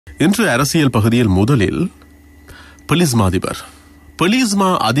இன்று அரசியல் பகுதியில் முதலில் பொலிஸ்மா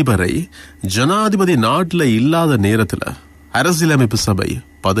அதிபரை ஜனாதிபதி நாட்டில் இல்லாத நேரத்தில் அரசியலமைப்பு சபை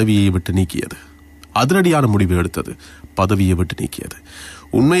பதவியை விட்டு நீக்கியது. அதிரடியான முடிவு எடுத்தது, பதவியை விட்டு நீக்கியது.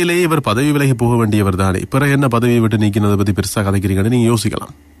 உண்மையிலேயே இவர் பதவி விலகி போக வேண்டியவர் தானே, பிறகு என்ன பதவியை விட்டு நீக்கினதை பற்றி பெருசாக கதைக்கிறீங்கன்னு நீங்க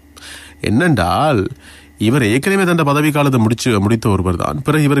யோசிக்கலாம். என்னென்றால் இவர் ஏற்கனவே தன் பதவி காலத்தை முடித்த ஒருவர் தான்.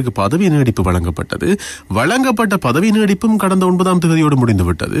 பிறகு இவருக்கு பதவி நீடிப்பு வழங்கப்பட்ட பதவி நீடிப்பும் கடந்த 9ஆம் தேதியோடு முடிந்து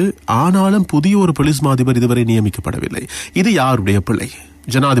விட்டது. ஆனாலும் புதிய ஒரு போலீஸ் அதிபர் இதுவரை நியமிக்கப்படவில்லை. இது யாருடைய பிழை?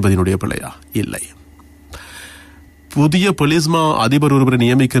 ஜனாதிபதியினுடைய பிழையா? இல்லை. புதிய போலீஸ்மா அதிபர் ஒருவரை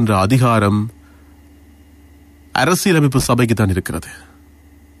நியமிக்கின்ற அதிகாரம் அரசியலமைப்பு சபைக்கு தான் இருக்கிறது.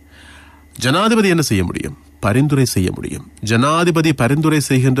 ஜனாதிபதி என்ன செய்ய முடியும்? பரிந்துரை செய்ய முடியும். ஜனாதிபதி பரிந்துரை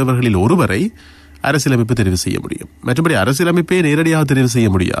செய்கின்றவர்களில் ஒருவரை அரசியலமைப்பு தெரிவு செய்ய முடியும். மற்றபடி அரசியலமைப்பே நேரடியாக தெரிவு செய்ய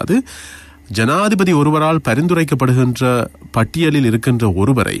முடியாது. ஜனாதிபதி ஒருவரால் பரிந்துரைக்கப்படுகின்ற பட்டியலில் இருக்கின்ற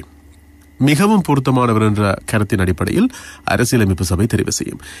ஒருவரை மிகவும் பொருத்தமானவர் என்ற கருத்தின் அடிப்படையில் அரசியலமைப்பு சபை தெரிவு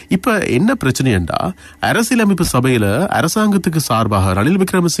செய்யும். இப்ப என்ன பிரச்சனை என்றா, அரசியலமைப்பு சபையில அரசாங்கத்துக்கு சார்பாக ரணில்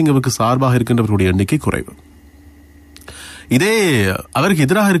விக்ரமசிங்கவுக்கு சார்பாக இருக்கின்றவர்களுடைய எண்ணிக்கை குறைவு. இதே அவருக்கு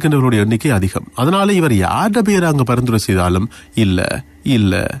எதிராக இருக்கின்றவர்களுடைய எண்ணிக்கை அதிகம். அதனால இவர் யார்ட பேர் அங்க பரிந்துரை செய்தாலும் இல்ல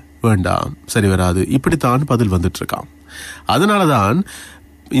வேண்டாம், சரி வராது, இப்படித்தான் பதில் வந்துட்டு இருக்கான். அதனாலதான்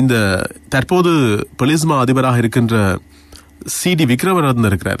இந்த தற்போது போலீஸ்மா அதிபராக இருக்கின்ற CD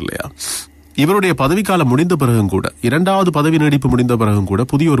விக்ரமரத்ன இருக்கிறார் இல்லையா, இவருடைய பதவிக்காலம் முடிந்த பிறகும் கூட, 2வது பதவி நீடிப்பு முடிந்த பிறகும் கூட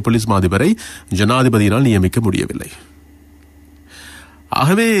புதிய ஒரு போலீஸ்மா அதிபரை ஜனாதிபதியினால் நியமிக்க முடியவில்லை.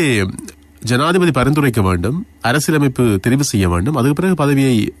 ஆகவே ஜனாதிபதி பரிந்துரைக்க வேண்டும், அரசியலமைப்பு தெரிவு செய்ய வேண்டும், அதுக்கு பிறகு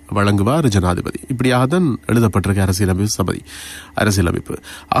பதவியை வழங்குவார் ஜனாதிபதி. இப்படியாகத்தான் எழுதப்பட்டிருக்க அரசியலமைப்பு.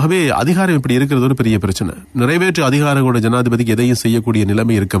 ஆகவே அதிகாரம் இப்படி இருக்கிறது ஒரு பெரிய பிரச்சனை. நிறைவேற்று அதிகாரங்களோட ஜனாதிபதிக்கு எதையும் செய்யக்கூடிய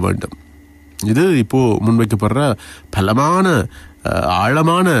நிலைமை இருக்க வேண்டும். இது இப்போ முன்வைக்கப்படுற பலமான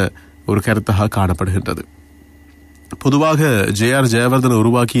ஆழமான ஒரு கருத்தாக காணப்படுகின்றது. பொதுவாக JR ஜெயவர்தன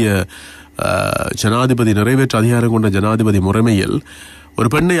உருவாக்கிய ஜனாதிபதி நிறைவேற்று அதிகாரம் கொண்ட ஜனாதிபதி முறைமையில் ஒரு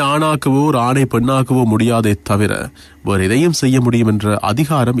பெண்ணை ஆணாக்கவோ ஒரு ஆணை பெண்ணாக்கவோ முடியாதே தவிர வேறு எதையும் செய்ய முடியும் என்ற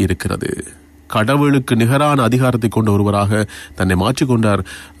அதிகாரம் இருக்கிறது. கடவுளுக்கு நிகரான அதிகாரத்தை கொண்ட ஒருவராக தன்னை மாற்றிக்கொண்டார்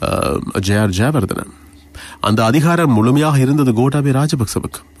JR ஜெயவர்தனன். அந்த அதிகாரம் முழுமையாக இருந்தது கோட்டாபய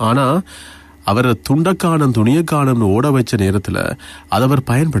ராஜபக்சவுக்கு. ஆனா அவர் துணியக்கானம் ஓட வச்ச நேரத்தில் அதை அவர்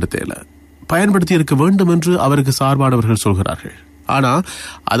பயன்படுத்தி இருக்க வேண்டும் என்று அவருக்கு சார்பானவர்கள் சொல்கிறார்கள். ஆனா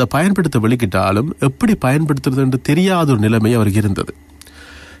அதை பயன்படுத்த வெளிக்கிட்டாலும் எப்படி பயன்படுத்துறது என்று தெரியாத ஒரு நிலைமை அவருக்கு இருந்தது.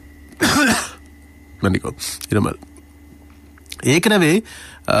 இருமல் ஏற்கனவே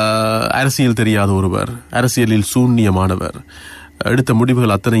அரசியல் தெரியாத ஒருவர், அரசியலில் சூன்யமானவர், எடுத்த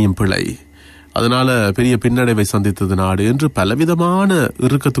முடிவுகள் அத்தனையும் பிழை, அதனால பெரிய பின்னடைவை சந்தித்தது நாடு என்று பலவிதமான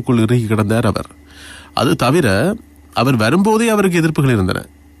இறுக்கத்துக்குள் இறுகி கிடந்தார் அவர். அது தவிர அவர் வரும்போதே அவருக்கு எதிர்ப்புகள் இருந்தன,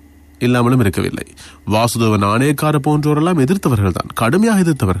 இல்லாமலும் இருக்கவில்லை. வாசுதேவ நாணயக்கார போன்றோரெல்லாம் எதிர்த்தவர்கள் தான், கடுமையாக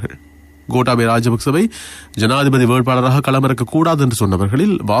எதிர்த்தவர்கள். கோட்டாபய ராஜபக்சவை ஜனாதிபதி வேட்பாளராக களமிறக்க கூடாது என்று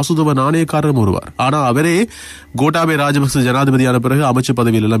சொன்னவர்களில் வாசுதேவ நாணயக்காரரும் ஒருவர். ஆனால் அவரே கோட்டாபய ராஜபக்ச ஜனாதிபதியான பிறகு அமைச்சு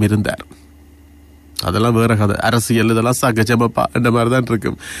பதவியில் எல்லாம் இருந்தார். அதெல்லாம் வேற கதை. அரசியல் இதெல்லாம் சகஜமப்பா என்ற மாதிரிதான்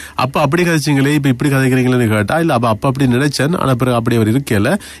இருக்கும். அப்ப அப்படி கதைச்சிங்களே, இப்ப இப்படி கதைக்கிறீங்களேன்னு கேட்டா, இல்ல அப்ப அப்படி நினைச்சேன், ஆனா பிறகு அப்படி அவர்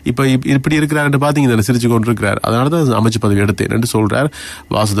இருக்கல, இப்ப இப்படி இருக்கிறார் பாத்தீங்க, சிரிச்சு கொண்டிருக்கிறார், அதனாலதான் அமைச்சு பதவி எடுத்தேன் என்று சொல்றார்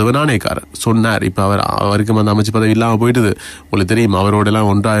வாசுதேவ நாணயக்காரர். சொன்னார். இப்ப அவருக்கு அந்த அமைச்சு பதவி இல்லாம போயிட்டுது. உங்களுக்கு தெரியும், அவரோட எல்லாம்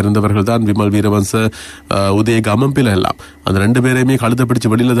ஒன்றா இருந்தவர்கள் தான் விமல் வீரவன்ச, உதய கமம்பில எல்லாம். அந்த 2 பேரையுமே கழுத்தை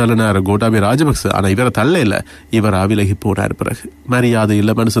பிடிச்சு வெளியில தள்ளினார் கோட்டாபய ராஜபக்ச. ஆனா இவரை தள்ள இல்ல, இவர் விலகி போனார். பிறகு மரியாதை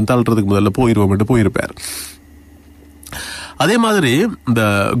இல்ல, மனுஷன் தள்ளுறதுக்கு முதல்ல போயிருவோம் என்று போயிருப்பார். அதே மாதிரி இந்த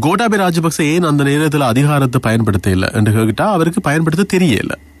கோட்டாபய ராஜபக்ச ஏன் அந்த நேரத்தில் அதிகாரத்தை பயன்படுத்த இல்லை என்று கேட்டா, அவருக்கு பயன்படுத்த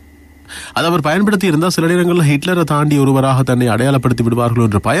தெரியல. அது அவர் பயன்படுத்தி இருந்தால் சில நேரங்களில் ஹிட்லரை தாண்டி ஒருவராக தன்னை அடையாளப்படுத்தி விடுவார்கள்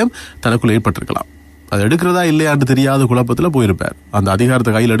என்ற பயம் தனக்குள் ஏற்பட்டிருக்கலாம். அது எடுக்கிறதா இல்லையான்னு தெரியாத குழப்பத்தில் போயிருப்பார். அந்த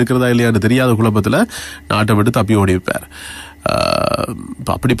அதிகாரத்தை கையில் எடுக்கிறதா இல்லையான்னு தெரியாத குழப்பத்தில் நாட்டை விட்டு தப்பி ஓடி இருப்பார்.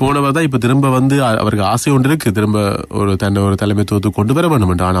 அப்படி போனவர் தான் இப்ப திரும்ப வந்து அவருக்கு ஆசை ஒன்று இருக்கு, திரும்ப ஒரு தலைமைத்துவத்துக்கு கொண்டு வர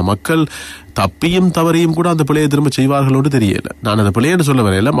வேண்டும் என்று. ஆனா மக்கள் தப்பியும் தவறையும் கூட அந்த பிள்ளையை திரும்ப செய்வார்களோடு தெரியல. நான் அந்த பிள்ளைன்னு சொல்ல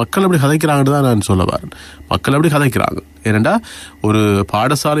வரையில, மக்கள் அப்படி கதைக்கிறாங்கன்னு தான் நான் சொல்ல வரேன். மக்கள் அப்படி கதைக்கிறாங்க. ஏனென்றா ஒரு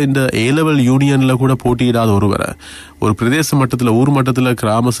பாடசாலை இந்த A-level யூனியன்ல கூட போட்டியிடாத ஒருவரை ஒரு பிரதேச மட்டத்தில், ஊர் மட்டத்தில்,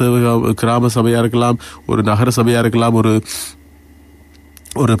 கிராம சபையா இருக்கலாம், ஒரு நகர சபையா இருக்கலாம்,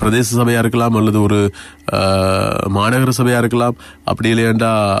 ஒரு பிரதேச சபையா இருக்கலாம், அல்லது ஒரு மாநகர சபையா இருக்கலாம், அப்படி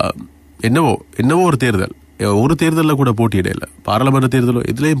இல்லையாண்டா என்னவோ ஒரு தேர்தலில் கூட போட்டியிடையில, பாராளுமன்ற தேர்தலோ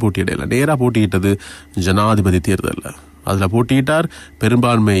இதுலேயும் போட்டியிடையில, நேராக போட்டியிட்டது ஜனாதிபதி தேர்தலில். அதில் போட்டியிட்டார்.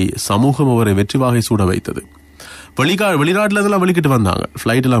 பெரும்பான்மை சமூகம் அவரை வெற்றி வாகை சூட வைத்தது. வெளிநாட்டில் இதெல்லாம் வெளிக்கிட்டு வந்தாங்க,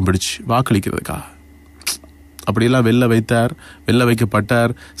 ஃப்ளைட் எல்லாம் பிடிச்சு வாக்களிக்கிறதுக்காக. அப்படியெல்லாம் வெல்ல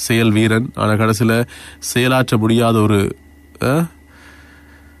வைக்கப்பட்டார் செயல் வீரன். ஆனால் கடைசியில் செயலாற்ற முடியாத ஒரு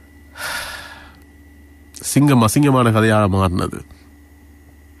சிங்கம் அசிங்கமான கதையாக மாறினது.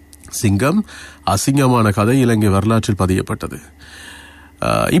 சிங்கம் அசிங்கமான கதை இலங்கை வரலாற்றில் பதியப்பட்டது.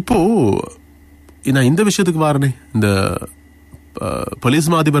 இப்போ நான் இந்த விஷயத்துக்கு வாரனே, இந்த போலீஸ்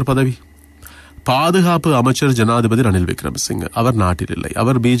மாதிபர் பதவி, பாதுகாப்பு அமைச்சர் ஜனாதிபதி ரணில் விக்ரமசிங்க அவர் நாட்டில் இல்லை.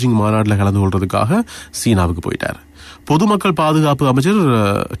 அவர் பீஜிங் மாநாட்டில் கலந்து கொள்றதுக்காக சீனாவுக்கு போயிட்டார். பொதுமக்கள் பாதுகாப்பு அமைச்சர்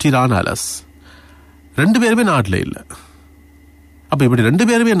டிரானாலஸ் 2 பேருமே நாட்டில் இல்லை. அப்ப இப்படி 2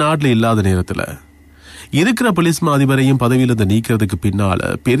 பேருமே நாட்டில் இல்லாத நேரத்தில் இருக்கிற போலீஸ் அதிபரையும் பதவியிலிருந்து நீக்கிறதுக்கு பின்னால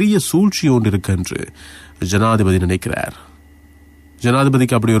பெரிய சூழ்ச்சி ஒன்று இருக்கு என்று ஜனாதிபதி நினைக்கிறார்.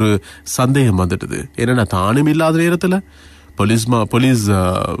 ஜனாதிபதிக்கு அப்படி ஒரு சந்தேகம் வந்துடுது. ஏன்னா தானும் இல்லாத நேரத்தில், போலீஸ்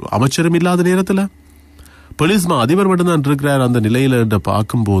அமைச்சரும் இல்லாத நேரத்தில் போலீஸ் அதிபர் மட்டும்தான் இருக்கிறார் அந்த நிலையில என்று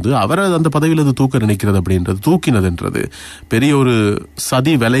பார்க்கும்போது அவரை அந்த பதவியிலிருந்து தூக்க நினைக்கிறது அப்படின்றது, தூக்கினதுன்றது பெரிய ஒரு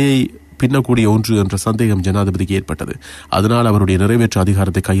சதி விலையை பின்னக்கூடிய ஒன்று என்ற சந்தேகம் ஜனாதிபதிக்கு ஏற்பட்டது. அதனால் அவருடைய நிறைவேற்று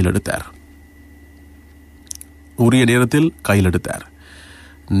அதிகாரத்தை கையில் எடுத்தார். உரிய நேரத்தில் கையில் எடுத்தார்.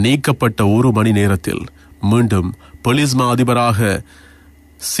 நீக்கப்பட்ட 1 மணி நேரத்தில் மீண்டும் போலீஸ் அதிபராக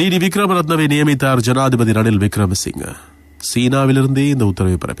சிடி விக்ரமரத்னவை நியமித்தார் ஜனாதிபதி ரணில் விக்ரமசிங்க. சீனாவிலிருந்தே இந்த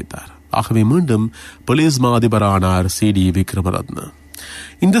உத்தரவை பிறப்பித்தார். ஆகவே மீண்டும் போலீஸ் அதிபரானார் சிடி விக்ரமரத்ன.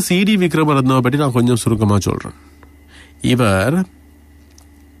 இந்த சிடி விக்ரமரத்னவை பற்றி நான் கொஞ்சம் சுருக்கமா சொல்றேன்.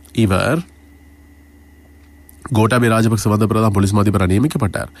 இவர் கோட்டாபய ராஜபக்ச வந்த பிறகுதான் போலீஸ் அதிபராக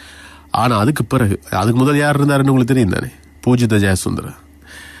நியமிக்கப்பட்டார். ஆனா அதுக்கு முதல் யார் இருந்தாருன்னு உங்களுக்கு தெரியும் தானே, பூஜித ஜெயசுந்தர.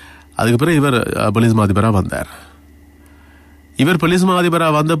 அதுக்கு பிறகு இவர் போலீஸ் அதிபராக வந்தார். இவர் போலீஸ்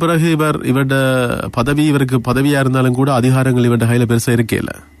அதிபராக வந்த பிறகு இவருடைய பதவி, இவருக்கு பதவியா இருந்தாலும் கூட அதிகாரங்கள் இவருடைய கையில பெருசா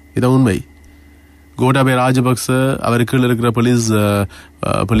இருக்கல. இதான் உண்மை. கோட்டாபய ராஜபக்ச அவருக்கு இருக்கிற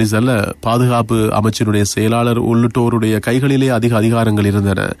போலீஸ் அல்ல, பாதுகாப்பு அமைச்சருடைய செயலாளர் உள்ளிட்டோருடைய கைகளிலே அதிக அதிகாரங்கள்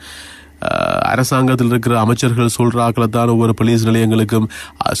இருந்தன. அரசாங்கத்தில் இருக்கிற அமைச்சர்கள் சொல்றாக்கள்தான் ஒவ்வொரு போலீஸ் நிலையங்களுக்கும்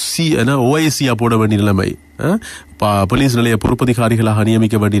ஓஐசியா போட வேண்டிய நிலைமை, போலீஸ் நிலைய பொறுப்பதிகாரிகளாக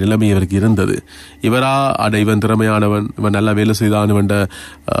நியமிக்க வேண்டிய நிலைமை இவருக்கு இருந்தது. இவன் திறமையானவன், இவன் நல்லா வேலை செய்தான், இவன்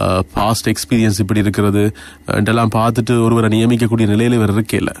பாஸ்ட் எக்ஸ்பீரியன்ஸ் இப்படி இருக்கிறது என்றெல்லாம் பார்த்துட்டு ஒருவரை நியமிக்கக்கூடிய நிலையில இவர்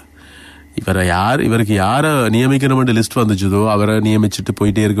இருக்கல. இவருக்கு யாரை நியமிக்கணும் லிஸ்ட் வந்துச்சதோ அவரை நியமிச்சுட்டு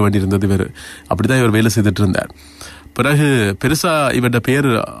போயிட்டே இருக்க வேண்டியிருந்தது. அப்படிதான் இவர் வேலை செய்துட்டு இருந்தார். பிறகு பெருசா இவருடைய பேர்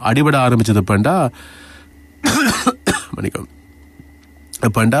அடிபட ஆரம்பிச்சது பண்டா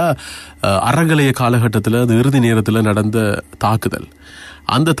அறங்கலைய காலகட்டத்தில் அந்த இறுதி நேரத்தில் நடந்த தாக்குதல்.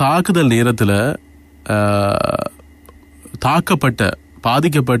 அந்த தாக்குதல் நேரத்தில்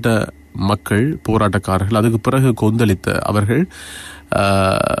பாதிக்கப்பட்ட மக்கள், போராட்டக்காரர்கள், அதுக்கு பிறகு கொந்தளித்த அவர்கள்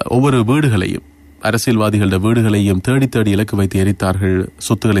ஒவ்வொரு வீடுகளையும், அரசியல்வாதிகள வீடுகளையும் தேடி இலக்கு வைத்து எரித்தார்கள்.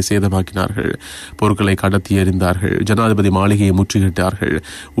 சொத்துக்களை சேதமாக்கினார்கள், பொருட்களை கடத்தி எறிந்தார்கள், ஜனாதிபதி மாளிகையை முற்றுகிட்டார்கள்,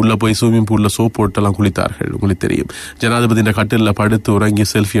 உள்ள போய் ஸ்விம்மிங் பூல்ல சோப் போட்டெல்லாம் குளித்தார்கள். உங்களுக்கு தெரியும். ஜனாதிபதி இந்த கட்டில படுத்து உறங்கி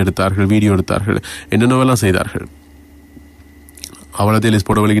செல்ஃபி எடுத்தார்கள், வீடியோ எடுத்தார்கள், என்னென்னவெல்லாம் செய்தார்கள். அவளத்தை லிஸ்ட்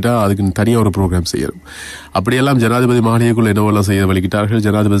போட வலிக்கிட்டா அதுக்கு தனியாக ஒரு ப்ரோக்ராம் செய்யணும். அப்படியெல்லாம் ஜனாதிபதி மாளிகைக்குள்ள என்னவெல்லாம் செய்ய வலிக்கிட்டார்கள்,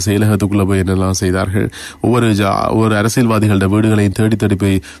 ஜனாதிபதி செயலகத்துக்குள்ள போய் என்னெல்லாம் செய்தார்கள். ஒவ்வொரு அரசியல்வாதிகளோட வீடுகளையும் தேடி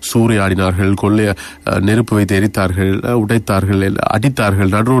போய் சூறையாடினார்கள், நெருப்பு வைத்து எரித்தார்கள், உடைத்தார்கள்,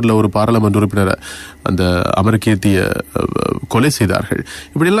 அடித்தார்கள். நடுரோட்ல ஒரு பாராளுமன்ற உறுப்பினரை அந்த அமரகீர்த்திய கொலை செய்தார்கள்.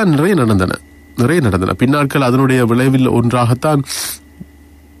 இப்படியெல்லாம் நிறைய நடந்தன. பின்னாட்கள் அதனுடைய விளைவில் ஒன்றாகத்தான்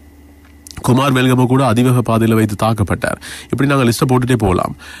குமார் வெல்கம கூட அதிவேக பாதையில் வைத்து தாக்கப்பட்டார். இப்படி நாங்கள் லிஸ்ட்டை போட்டுட்டே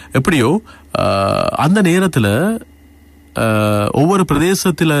போகலாம். எப்படியோ அந்த நேரத்தில் ஒவ்வொரு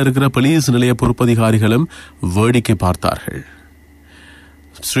பிரதேசத்தில் இருக்கிற போலீஸ் நிலைய பொறுப்பதிகாரிகளும் வேடிக்கை பார்த்தார்கள்.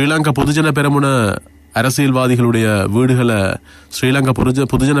 ஸ்ரீலங்கா பொதுஜன பெரமுன அரசியல்வாதிகளுடைய வீடுகளை, ஸ்ரீலங்கா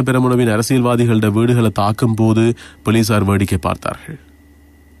பொதுஜன பெரமுனவின் அரசியல்வாதிகளுடைய வீடுகளை தாக்கும் போது போலீசார் வேடிக்கை பார்த்தார்கள்.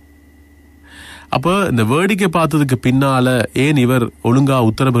 அப்போ இந்த வேடிக்கை பார்த்ததுக்கு பின்னால ஏன் இவர் ஒழுங்கா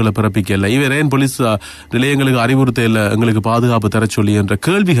உத்தரவுகளை பிறப்பிக்கல, இவர் ஏன் போலீஸ் நிலையங்களுக்கு அறிவுறுத்த இல்லை எங்களுக்கு பாதுகாப்பு தர சொல்லி என்ற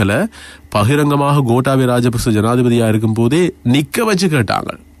கேள்விகளை பகிரங்கமாக கோட்டாபய ராஜபக்ச ஜனாதிபதியா இருக்கும் போதே நிக்க வச்சு கேட்டாங்க.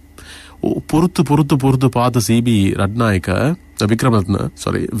 பொறுத்து பார்த்த சிபி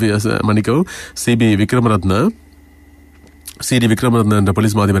விக்ரமரத்ன என்ற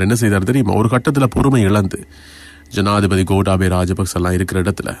போலீஸ் மாதிபர் என்ன செய்தார் தெரியுமா? ஒரு கட்டத்துல பொறுமை இழந்து ஜனாதிபதி கோட்டாபய ராஜபக்ச எல்லாம் இருக்கிற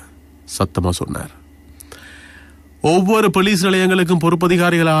இடத்துல சத்தமா சொன்னார், ஒவ்வொரு போலீஸ் நிலையங்களுக்கும்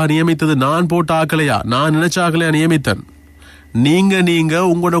பொறுப்பதிகாரிகளாக நியமித்தது நான் போட்ட ஆக்கலையா, நான் நினைச்ச ஆக்கலையா நியமித்தன். நீங்க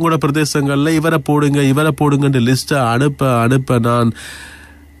உங்களோட பிரதேசங்கள்ல இவரை போடுங்க லிஸ்ட அனுப்ப நான்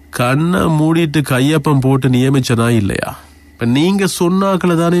கண்ணை மூடிட்டு கையப்பம் போட்டு நியமிச்சனா இல்லையா? இப்ப நீங்க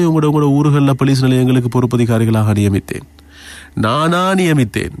சொன்னாக்களை தானே உங்களோட ஊர்களில் போலீஸ் நிலையங்களுக்கு பொறுப்பதிகாரிகளாக நியமித்தேன். நானா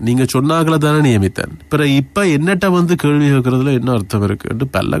நியமித்தேன், நீங்க சொன்னாக்களை தானே நியமித்தேன், பிறகு இப்ப என்னட்ட வந்து கேள்வி கேட்கறதுல என்ன அர்த்தம் இருக்கு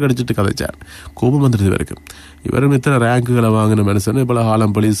பல்ல கடிச்சிட்டு கதைச்சார். கோபம் வந்துருது இவருக்கு. இவரும் இத்தனை ரேங்குகளை வாங்கின மனுஷன், இவ்வளவு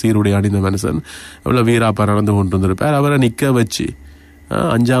ஆலம் பழி சீருடைய அணிந்த மனுஷன், இவ்வளவு வீராப்பா நடந்து கொண்டு வந்திருப்பார். அவரை நிக்க வச்சு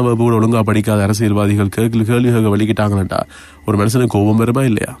 5ஆம் வகுப்பு கூட ஒழுங்கா படிக்காத அரசியல்வாதிகள் கேள்வி கேட்க வலிக்கிட்டாங்களா ஒரு மனுஷனுக்கு கோபம் வருமா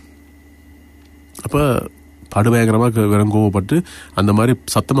இல்லையா? அப்ப படுபயங்கரமாக கோவப்பட்டு அந்த மாதிரி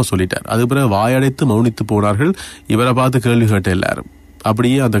சத்தமா சொல்லிட்டார். அது பிறகு வாயடைத்து மௌனித்து போனார்கள். இவரை பார்த்து கேள்வி கேட்ட எல்லாரும்.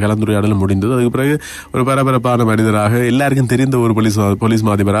 அப்படியே அந்த கலந்துரையாடல் முடிந்தது. அதுக்கு பிறகு ஒரு பரபரப்பான மனிதராக எல்லாருக்கும் தெரிந்த ஒரு போலீஸ்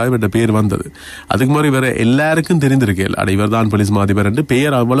மாதிபராக இவர்கிட்ட பேர் வந்தது. அதுக்கு மாதிரி இவரை எல்லாருக்கும் தெரிந்திருக்கேன், இவர் தான் போலீஸ் மாதிபர் என்று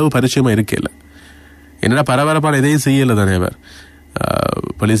பெயர் அவ்வளவு பரிச்சயமா இருக்கல. என்னடா பரபரப்பான எதையும் செய்யல தானே இவர்.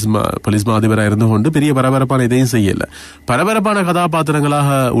 போலீஸ் மாதிபராக இருந்து கொண்டு பெரிய பரபரப்பான இதையும் செய்யல. பரபரப்பான கதாபாத்திரங்களாக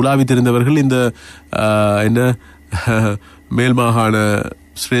உலாவி தெரிந்தவர்கள் இந்த என்ன மேல் மாகாண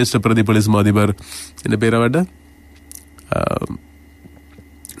சிரேஷ்ட பிரதி போலீஸ் மாதிபர், என்ன பேரை வேண்ட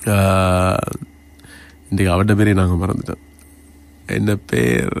இன்றைக்கு அவட பேரே நாங்கள் மறந்துட்டோம். என்ன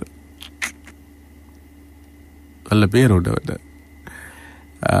பேர், நல்ல பேர் உண்டு அவட்ட,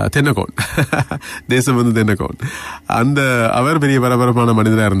 தென்னகோன், தேசம் வந்து தென்னகோன். அவர் பெரிய பரபரப்பான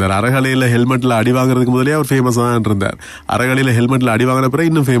மனிதராக இருந்தார். அறகலையில் ஹெல்மெட்ல அடி வாங்குறதுக்கு முதலே அவர் ஃபேமஸா தான் இருந்தார். அறகலையில் ஹெல்மெட்ல அடி வாங்கின பிறகு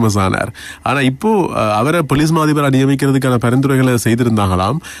இன்னும் ஃபேமஸ் ஆனார். ஆனா இப்போ அவரை போலீஸ் மாதிபராக நியமிக்கிறதுக்கான பரிந்துரைகளை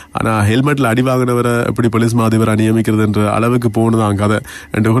செய்திருந்தாங்களாம். ஆனா ஹெல்மெட்ல அடி வாங்கினவரை எப்படி போலீஸ் மாதிபராக நியமிக்கிறது என்ற அளவுக்கு போனதான் கதை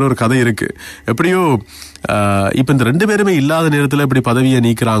என்ற ஒரு கதை இருக்கு. எப்படியோ இப்ப இந்த 2 பேருமே இல்லாத நேரத்தில் இப்படி பதவியை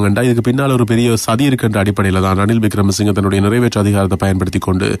நீக்கிறாங்கண்டா இதுக்கு பின்னால் ஒரு பெரிய சதி இருக்கின்ற அடிப்படையில் தான் ரணில் விக்ரமசிங்க தன்னுடைய நிறைவேற்று அதிகாரத்தை பயன்படுத்தி கொண்டு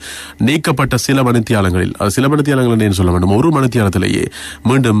நீக்கப்பட்ட சில மணித்தியாலங்களில், சில மணித்தியாலங்கள் என்று சொல்ல வேண்டும், ஒரு மணித்தியாலத்திலேயே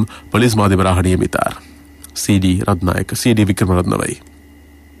மீண்டும் போலீஸ் மாதிபராக நியமித்தார் சிடி விக்ரமரத்னவை.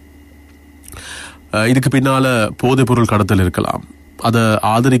 இதுக்கு பின்னால போதைப் பொருள் கடத்தல் இருக்கலாம், அதை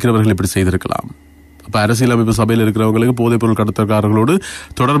ஆதரிக்கிறவர்கள் இப்படி செய்திருக்கலாம். அப்ப அரசியலமைப்பு சபையில் இருக்கிறவங்களுக்கு போதைப் பொருள் கடத்தல்காரர்களோடு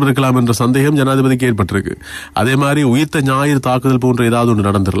தொடர்பு இருக்கலாம் என்ற சந்தேகம் ஜனாதிபதிக்கு ஏற்பட்டிருக்கு. அதே மாதிரி உயிர்த்த ஞாயிறு தாக்குதல் போன்ற ஏதாவது ஒன்று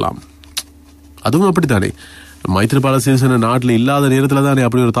நடந்துடலாம். அதுவும் அப்படித்தானே, மைத்ரிபால சிறிசேன நாட்டில் இல்லாத நேரத்தில் தானே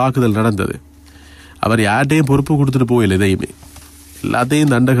அப்படி ஒரு தாக்குதல் நடந்தது. அவர் யார்ட்டையும் பொறுப்பு கொடுத்துட்டு போயில, எதையுமே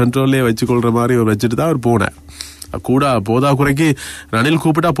எல்லாத்தையும் தண்ட கண்ட்ரோல்லே வச்சுக்கொள்ற மாதிரி அவர் வச்சுட்டு தான் அவர் போனார். போதா குறைக்கு ரணில்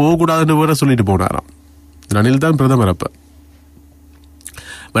கூப்பிட்டா போகக்கூடாதுன்னு கூட சொல்லிட்டு போனாராம். ரணில் தான் பிரதமர். அப்ப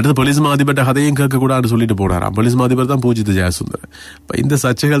மற்றது போலீஸ் மாதிபர்ட்ட கதையும் கேட்கக்கூடாதுன்னு சொல்லிட்டு போனாராம். போலீஸ் மாதிபர் தான் பூஜித்த ஜெயசுந்தர். இந்த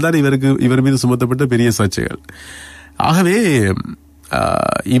சர்ச்சைகள் தான் இவர் மீது சுமத்தப்பட்ட பெரிய சர்ச்சைகள். ஆகவே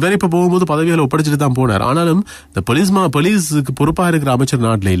இவர் இப்ப போகும்போது பதவிகளை ஒப்படைச்சிட்டு தான் போனார். ஆனாலும் இந்த போலீஸுக்கு பொறுப்பாக இருக்கிற அமைச்சர்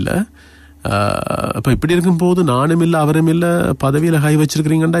நாட்டில் இல்ல. இப்ப இப்படி இருக்கும் போது நானும் இல்ல அவரும் இல்ல பதவியில கை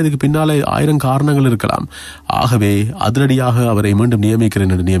வச்சிருக்கிறீங்கன்னா இதுக்கு பின்னால 1000 காரணங்கள் இருக்கலாம். ஆகவே அதிரடியாக அவரை மீண்டும்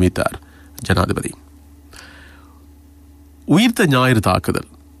நியமிக்கிறேன் என்று நியமித்தார் ஜனாதிபதி. உயிர்த்த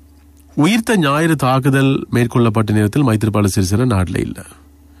ஞாயிறு தாக்குதல் மேற்கொள்ளப்பட்ட நேரத்தில் மைத்ரிபால சிறிசேன நாட்டில் இல்லை.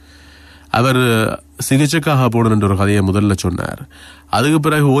 அவர் சிகிச்சைக்காக போன ஒரு கதையை முதல்ல சொன்னார். அதுக்கு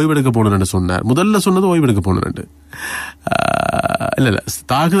பிறகு ஓய்வெடுக்க போனேன்னு சொன்னார். முதல்ல சொன்னது ஓய்வெடுக்க போனேன். இல்ல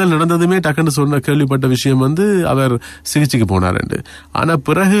தாக்குதல் நடந்ததுமே டக்குன்னு சொன்ன கேள்விப்பட்ட விஷயம் வந்து அவர் சிகிச்சைக்கு போனார். ஆனா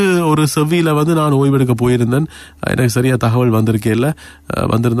பிறகு ஒரு செவ்வியில வந்து நான் ஓய்வெடுக்க போயிருந்தேன், எனக்கு சரியா தகவல் வந்திருக்கேன்,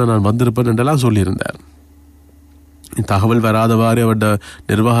 வந்திருந்தா நான் வந்திருப்பேன் என்றெல்லாம் சொல்லியிருந்தார். தகவல் வராதவாறு அவட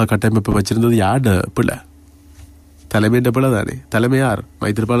நிர்வாக கட்டமைப்பு வச்சிருந்தது யார்ட பிள்ளை? தலைமையிட்ட பிள்ளை தானே. தலைமையார்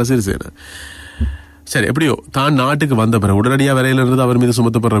மைத்ரிபால சிறிசேன. சரி, எப்படியோ தான் நாட்டுக்கு வந்த பிறகு உடனடியாக வரையில இருந்து அவர் மீது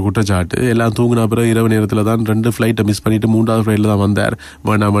சுமத்தப்படுற குற்றச்சாட்டு, எல்லாம் தூங்கின பிறகு இரவு நேரத்தில் தான் 2 ஃபிளைட்டை மிஸ் பண்ணிட்டு 3வது ஃபிளைட்ல தான் வந்தார்.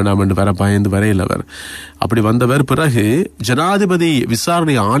 வேணாம் என்று வர பயந்து வரையில் அவர் அப்படி வந்தவர். பிறகு ஜனாதிபதி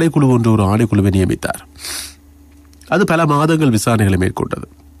விசாரணை ஆணைக்குழு ஒன்று ஒரு ஆணைக்குழுவை நியமித்தார். அது பல மாதங்கள் விசாரணைகளை மேற்கொண்டது.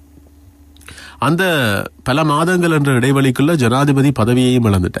 அந்த பல மாதங்கள் என்ற இடைவெளிக்குள்ள ஜனாதிபதி பதவியையும்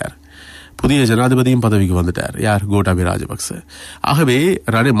இழந்துட்டார். புதிய ஜனாதிபதியும் பதவிக்கு வந்துட்டார். யார்? கோட்டாபய ராஜபக்ச. ஆகவே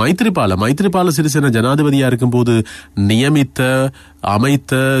மைத்ரிபால சிறிசேன ஜனாதிபதியா இருக்கும் போது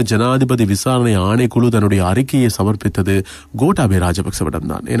அமைத்த ஜனாதிபதி விசாரணை ஆணைக்குழு தன்னுடைய அறிக்கையை சமர்ப்பித்தது கோட்டாபய ராஜபக்சவிடம்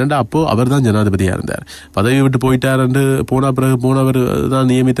தான். ஏனென்றா அப்போ அவர் தான் ஜனாதிபதியா இருந்தார். பதவி விட்டு போயிட்டார் என்று போனவர் தான்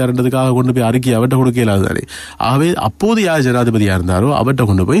நியமித்தார்ன்றதுக்காக கொண்டு போய் அறிக்கை அவர்கிட்ட கொடுக்க இயலாது தானே. ஆகவே அப்போது யார் ஜனாதிபதியா இருந்தாரோ அவர்கிட்ட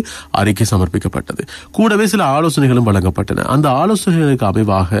கொண்டு போய் அறிக்கை சமர்ப்பிக்கப்பட்டது. கூடவே சில ஆலோசனைகளும் வழங்கப்பட்டன. அந்த ஆலோசனைகளுக்கு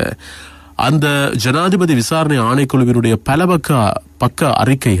அமைவாக அந்த ஜனாதிபதி விசாரணை ஆணைக்குழுவினுடைய பல பக்க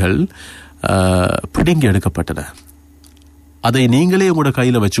அறிக்கைகள் பிடுங்கி எடுக்கப்பட்டன. அதை நீங்களே உங்களோட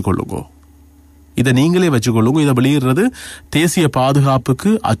கையில வச்சுக்கொள்ளுங்க. இதை வெளியிடுறது தேசிய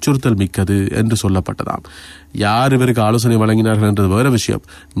பாதுகாப்புக்கு அச்சுறுத்தல் மிக்கது என்று சொல்லப்பட்டதாம். யார் இவருக்கு ஆலோசனை வழங்கினார்கள் என்றது வேற விஷயம்.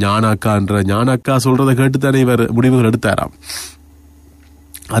 ஞானாக்கா சொல்றதை கேட்டுத்தானே இவர் முடிவுகள் எடுத்தாராம்.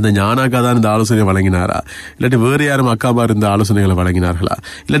 அந்த ஞானாக்கா தான் இந்த ஆலோசனை வழங்கினாரா, இல்லாட்டி வேறு யாரும் அக்காமார் இந்த ஆலோசனைகளை வழங்கினார்களா,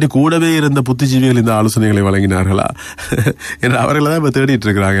 இல்லாட்டி கூடவே இருந்த புத்திஜீவிகள் இந்த ஆலோசனைகளை வழங்கினார்களா என்று அவர்களை தான் இப்போ தேடிட்டு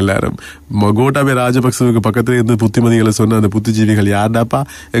இருக்கிறாங்க எல்லாரும். கோட்டாபய ராஜபக்சவுக்கு பக்கத்துல இருந்து புத்திமதிகளை சொன்ன அந்த புத்திஜீவிகள் யார்டாப்பா,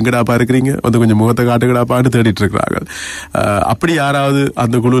 எங்கடாப்பா இருக்கிறீங்க, வந்து கொஞ்சம் முகத்தை காட்டுகடாப்பான்னு தேடிட்டு இருக்கிறார்கள். அப்படி யாராவது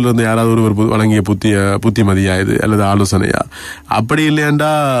அந்த குழுவில் இருந்து யாராவது ஒருவர் வழங்கிய புத்திமதியா இது அல்லது ஆலோசனையா? அப்படி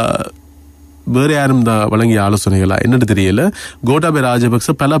இல்லையாண்டா வேறு யாரும் தான் வழங்கிய ஆலோசனைகளா என்னன்னு தெரியல. கோட்டாபய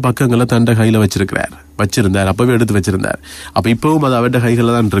ராஜபக்ச பல பக்கங்களை தண்ட கையில வச்சிருந்தார், அப்பவே எடுத்து வச்சிருந்தார். அப்ப இப்பவும் அது அவருடைய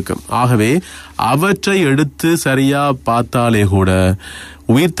கைகளில் தான் இருக்கும். ஆகவே அவற்றை எடுத்து சரியா பார்த்தாலே கூட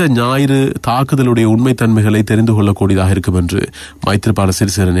உயிர்த்த ஞாயிறு தாக்குதலுடைய உண்மைத்தன்மைகளை தெரிந்து கொள்ளக்கூடியதாக இருக்கும் என்று மைத்ரிபால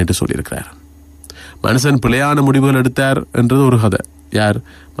சிறிசேன நேற்று சொல்லியிருக்கிறார். மனுஷன் பிழையான முடிவுகள் எடுத்தார் என்றது ஒரு கதை. யார்?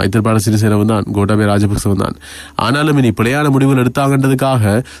 மைத்ரிபால சிறிசேனவும் தான், கோட்டாபய ராஜபக்சவும் தான். ஆனாலும் இனி பிழையான முடிவுகள்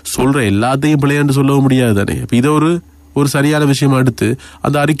எடுத்தாங்கன்றதுக்காக சொல்ற எல்லாத்தையும் பிழையான்னு சொல்லவும் முடியாது தானே. இதை ஒரு சரியான விஷயமா எடுத்து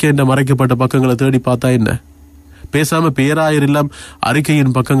அந்த அறிக்கை மறைக்கப்பட்ட பக்கங்களை தேடி பார்த்தா என்ன? பேசாம பேராயிரம்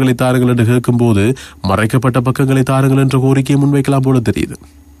அறிக்கையின் பக்கங்களை தாருங்கள் என்று கேட்கும் போது மறைக்கப்பட்ட பக்கங்களை தாருங்கள் என்ற கோரிக்கையை முன்வைக்கலாம் போல தெரியுது.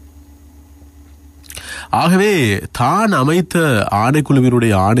 ஆகவே தான் அமைத்த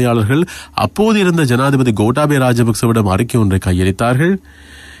ஆணைக்குழுவினுடைய ஆணையாளர்கள் அப்போது இருந்த ஜனாதிபதி கோட்டாபய ராஜபக்சவிடம் அறிக்கை ஒன்றை கையளித்தார்கள்.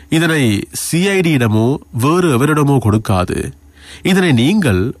 இதனை சிஐடியிடமோ வேறு எவரிடமோ கொடுக்காது, இதனை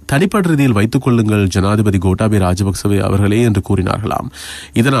நீங்கள் தனிப்பட்ட ரீதியில் வைத்துக் கொள்ளுங்கள் ஜனாதிபதி கோட்டாபய ராஜபக்சவே அவர்களே என்று கூறினார்களாம்.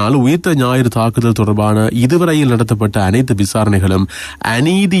 இதனால் உயிர்த்த ஞாயிறு தாக்குதல் தொடர்பான இதுவரையில் நடத்தப்பட்ட அனைத்து விசாரணைகளும்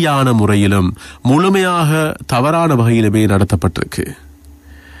அநீதியான முறையிலும் முழுமையாக தவறான வகையிலுமே நடத்தப்பட்டிருக்கு.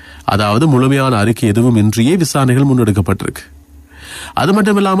 அதாவது முழுமையான அறிக்கை எதுவும் இன்றியே விசாரணைகள் முன்னெடுக்கப்பட்டிருக்கு. அது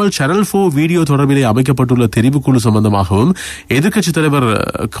மட்டுமில்லாமல் சேனல் 4 வீடியோ தொடர்பிலே அமைக்கப்பட்டுள்ள தெரிவுக்குழு சம்பந்தமாகவும் எதிர்க்கட்சி தலைவர்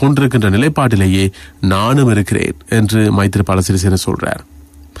கொண்டிருக்கின்ற நிலைப்பாட்டிலேயே நானும் இருக்கிறேன் என்று மைத்ரிபால சிறிசேன சொல்றார்.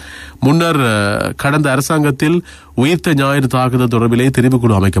 முன்னர் கடந்த அரசாங்கத்தில் உயிர்த்த ஞாயிறு தாக்குதல் தொடர்பிலே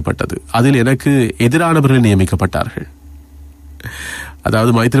தெரிவுக்குழு அமைக்கப்பட்டது. அதில் எனக்கு எதிரானவர்கள் நியமிக்கப்பட்டார்கள்.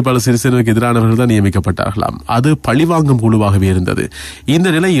 அதாவது மைத்ரிபால சிறிசேனவுக்கு எதிரானவர்கள் தான் நியமிக்கப்பட்டார்களாம். அது பழிவாங்கும் குழுவாகவே இருந்தது. இந்த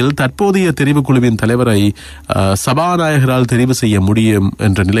நிலையில் தற்போதைய தெரிவுக்குழுவின் தலைவரை சபாநாயகரால் தெரிவு செய்ய முடியும்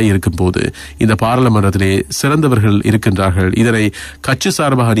என்ற நிலை இருக்கும் போது இந்த பாராளுமன்றத்திலே சிறந்தவர்கள் இருக்கின்றார்கள். இதனை கட்சி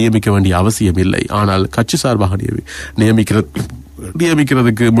சார்பாக நியமிக்க வேண்டிய அவசியம் இல்லை. ஆனால் கட்சி சார்பாக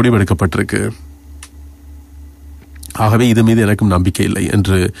நியமிக்கிறதுக்கு முடிவெடுக்கப்பட்டிருக்கு. ஆகவே இது மீது எனக்கும் நம்பிக்கை இல்லை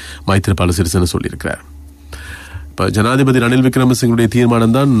என்று மைத்ரிபால சிறிசேன சொல்லியிருக்கிறார். ஜனாதிபதி ரணில் விக்ரமசிங்கனுடைய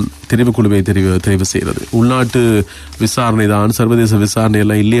தீர்மானம் தான் தெரிவுக்குழுவை தெரிவு செய்கிறது. உள்நாட்டு விசாரணை தான், சர்வதேச விசாரணை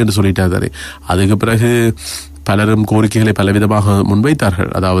எல்லாம் இல்லை என்று சொல்லிட்டாரு. அதுக்கு பிறகு பலரும் கோரிக்கைகளை பலவிதமாக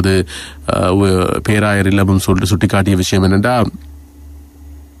முன்வைத்தார்கள். அதாவது பேராயர் இல்லமும் சுட்டிக்காட்டிய விஷயம் என்னென்றா,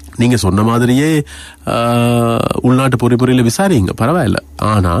 நீங்க சொன்ன மாதிரியே உள்நாட்டு பொறிமுறையில் விசாரிங்க, பரவாயில்ல,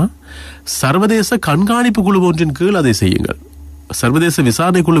 ஆனா சர்வதேச கண்காணிப்பு குழு ஒன்றின் கீழ் அதை செய்யுங்கள். சர்வதேச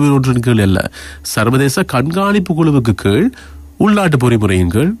விசாரணை குழுவின் ஒன்றின் கீழ் அல்ல, சர்வதேச கண்காணிப்பு குழுவுக்கு கீழ் உள்நாட்டு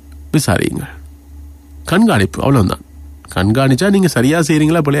பொறிமுறையின் கீழ் விசாரியுங்கள். கண்காணிப்பு, அவ்வளவுதான். கண்காணிச்சா நீங்க சரியா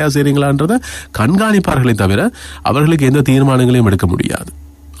செய்றீங்களா பிழையா செய்றீங்களான்றத கண்காணிப்பார்களை தவிர அவர்களுக்கு எந்த தீர்மானங்களையும் எடுக்க முடியாது.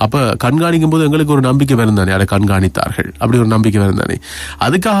 அப்ப கண்காணிக்கும் போது எங்களுக்கு ஒரு நம்பிக்கை வரும் தானே, அதை கண்காணித்தார்கள், அப்படி ஒரு நம்பிக்கை வரும் தானே.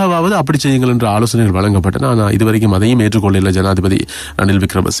 அதுக்காகவாவது அப்படி செய்யுங்கள் என்ற ஆலோசனைகள் வழங்கப்பட்டன. ஆனால் இதுவரைக்கும் அதையும் ஏற்றுக்கொள்ள ஜனாதிபதி ரணில்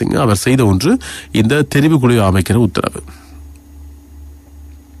விக்ரமசிங்க. அவர் செய்த ஒன்று இந்த தெரிவுக்குழு அமைக்கிற உத்தரவு.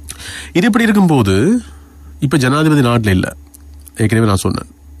 இது இப்படி இருக்கும்போது இப்ப ஜனாதிபதி நாட்டில் இல்லை. ஏற்கனவே நான் சொன்னேன்,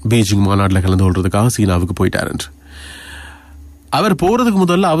 பீஜிங் மாநாட்டில் கலந்து கொள்றதுக்காக சீனாவுக்கு போயிட்டார் என்று. அவர் போறதுக்கு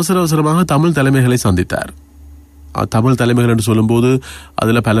முதல்ல அவசரமாக தமிழ் தலைமைகளை சந்தித்தார். தமிழ் தலைமைகள் என்று சொல்லும் போது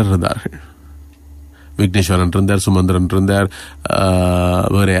அதுல பலர் இருந்தார்கள். விக்னேஸ்வரன் இருந்தார், சுமந்திரன் இருந்தார்,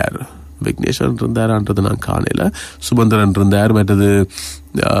 வேற யார், விக்னேஸ்வரன் இருந்தார்ன்றது நான் காணல, சுமந்திரன் இருந்தார், மற்றது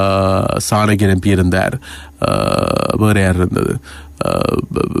சாணக்கியன் எம்பி இருந்தார், வேற யார் இருந்தது,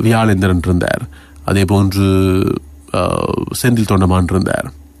 வியாழேந்திரன் இருந்தார், அதே போன்று செந்தில் தொண்டமான் இருந்தார்.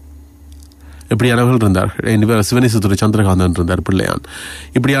 இப்படியானவர்கள் இருந்தார்கள். சிவனேசத்துறை சந்திரகாந்தன் இருந்தார், பிள்ளையான்,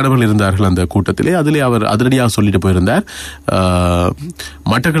 இப்படியானவர்கள் இருந்தார்கள் அந்த கூட்டத்திலே. அதிலே அவர் அதிரடியாக சொல்லிட்டு போயிருந்தார்,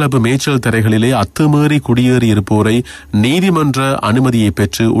 மட்டக்களப்பு மேய்ச்சல் தரைகளிலே அத்துமீறி குடியேறி இருப்போரை நீதிமன்ற அனுமதியை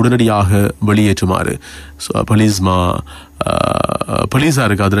பெற்று உடனடியாக வெளியேற்றுமாறு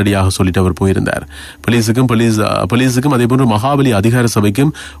போலீசாருக்கு அதிரடியாக சொல்லிட்டு அவர் போயிருந்தார். போலீஸுக்கும் அதே போன்று மகாபலி அதிகார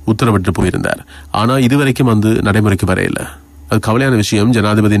சபைக்கும் உத்தரவிட்டு போயிருந்தார். ஆனா இதுவரைக்கும் வந்து நடைமுறைக்கு வரையில. அது கவலையான விஷயம்.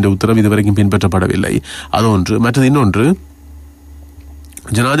 ஜனாதிபதியின் உத்தரவு இதுவரைக்கும் பின்பற்றப்படவில்லை. அது ஒன்று. மற்றது இன்னொன்று,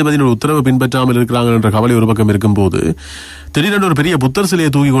 ஜனாதிபதியின் உத்தரவு பின்பற்றாமல் இருக்கிறாங்க என்ற கவலை ஒரு பக்கம் இருக்கும் போது திடீரென்று ஒரு பெரிய புத்தர்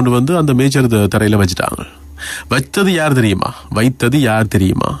சிலையை தூக்கி கொண்டு வந்து அந்த மேய்ச்சல் தரையில வச்சுட்டாங்க. வைத்தது யார்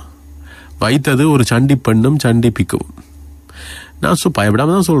தெரியுமா? வைத்தது ஒரு சண்டி பெண்ணும் சண்டி பிக்கவும். நான்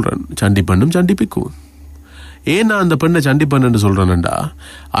பயப்படாம தான் சொல்றேன், சண்டி பெண்ணும் சண்டி பிக்கவும். ஏன் நான் அந்த பெண்ணை சண்டி பெண் சொல்றேன்டா,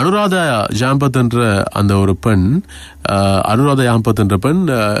 அனுராதா ஜாம்பத் என்ற அந்த ஒரு பெண், அனுராதா ஜாம்பத் என்ற பெண்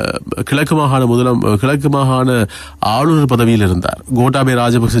கிழக்கு மாகாண ஆளுநர் பதவியில் இருந்தார். கோட்டாபய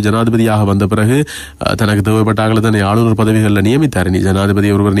ராஜபக்ச ஜனாதிபதியாக வந்த பிறகு தனக்கு தேவைப்பட்டார்கள் தானே ஆளுநர் பதவிகளில் நியமித்தார். நீ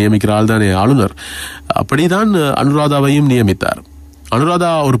ஜனாதிபதி ஒருவர் நியமிக்கிறாள் தானே ஆளுநர். அப்படிதான் அனுராதாவையும் நியமித்தார்.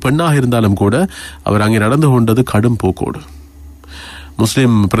 அனுராதா ஒரு பெண்ணாக இருந்தாலும் கூட அவர் அங்கே நடந்து கொண்டது கடும் போக்கோடு.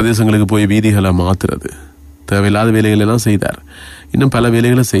 முஸ்லிம் பிரதேசங்களுக்கு போய் வீதிகளை மாத்துறது, தேவையில்லாத வேலைகள் எல்லாம் செய்தார். இன்னும் பல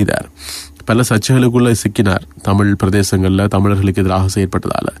வேலைகளை செய்தார். பல சர்ச்சைகளுக்குள்ள சிக்கினார் தமிழ் பிரதேசங்களில் தமிழர்களுக்கு எதிராக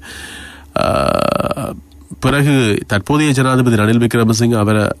செயற்பட்டதால. பிறகு தற்போதைய ஜனாதிபதி ரணில் விக்ரமசிங்க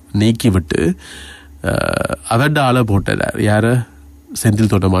அவரை நீக்கிவிட்டு அவர்ட ஆளை போட்டார். யார?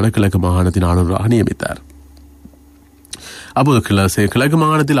 செந்தில் தோட்டமான கிழக்கு மாகாணத்தின் ஆளுநராக நியமித்தார். அப்போது கிழக்கு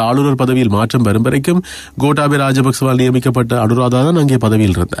மாகாணத்தில் ஆளுநர் பதவியில் மாற்றம் வரும் வரைக்கும் கோட்டாபய ராஜபக்சவால் நியமிக்கப்பட்ட அனுராதா தான் அங்கே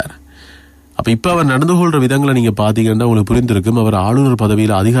பதவியில் இருந்தார். அப்ப இப்ப அவர் நடந்து கொள்ற விதங்களை நீங்க பாத்தீங்கன்னா உங்களுக்கு புரிந்திருக்கும், அவர் ஆளுநர்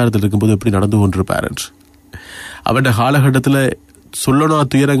பதவியில் அதிகாரத்தில் இருக்கும்போது எப்படி நடந்து கொண்டிருப்பார் என்று. அவருடைய காலகட்டத்தில் சொல்லனா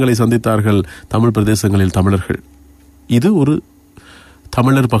துயரங்களை சந்தித்தார்கள் தமிழ் பிரதேசங்களில் தமிழர்கள். இது ஒரு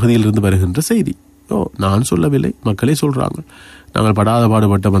தமிழர் பகுதியில் இருந்து வருகின்ற செய்தி. நான் சொல்லவில்லை, மக்களே சொல்றாங்க. நாங்கள் படாத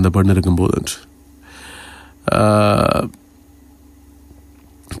பாடுபட்ட அந்த பெண் இருக்கும் போது என்று.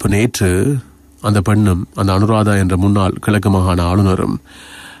 இப்போ நேற்று அந்த பெண்ணும் அந்த அனுராதா என்ற முன்னாள் கிழக்கு மாகாண ஆளுநரும்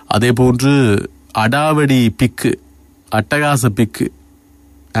அதே போன்று அடாவடி பிக்கு, அட்டகாச பிக்கு,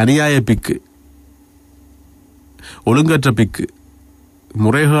 அநியாய பிக்கு, ஒழுங்கற்ற பிக்கு,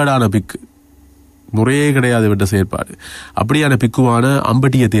 முறைகேடான பிக்கு, முறையே கிடையாது விட்ட செயற்பாடு, அப்படியான பிக்குவான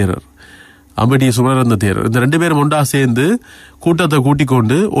அம்பட்டிய தேரர், அம்பட்டிய சுமரந்த தேரர், இந்த 2 பேரும் ஒன்றா சேர்ந்து கூட்டத்தை கூட்டிக்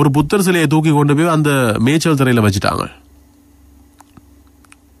கொண்டு ஒரு புத்தர் சிலையை தூக்கி கொண்டு போய் அந்த மேய்ச்சல் தரையில வச்சுட்டாங்க.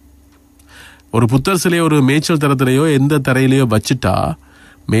 ஒரு புத்தர் சிலையை ஒரு மேய்ச்சல் தரத்திலேயோ எந்த தரையிலையோ வச்சுட்டா,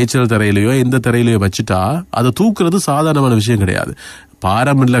 மேய்ச்சல் தரையிலையோ எந்த தரையிலையோ வச்சுட்டா அதை தூக்குறது சாதாரணமான விஷயம் கிடையாது.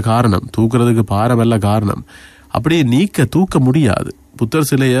 பாரம் இல்ல காரணம், தூக்குறதுக்கு பாரம் அல்ல காரணம். அப்படியே தூக்க முடியாது. புத்தர்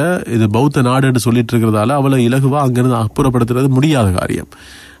சிலைய இது பௌத்த நாடுன்னு சொல்லிட்டு இருக்கிறதால அவ்வளவு இலகுவா அங்கிருந்து அப்புறப்படுத்துறது முடியாத காரியம்.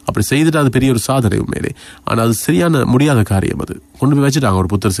 அப்படி செய்துட்டு அது பெரிய ஒரு சாதனை உண்மையிலே. ஆனா அது சரியான முடியாத காரியம். அது கொண்டு போய் வச்சுட்டாங்க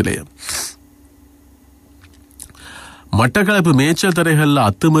ஒரு புத்தர் சிலையை. மட்டக்களப்பு மேய்ச்சல் தரைகள்ல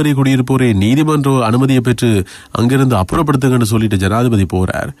அத்துமீறி குடியிருப்போரை நீதிமன்ற அனுமதியை பெற்று அங்கிருந்து அப்புறப்படுத்துங்கன்னு சொல்லிட்டு ஜனாதிபதி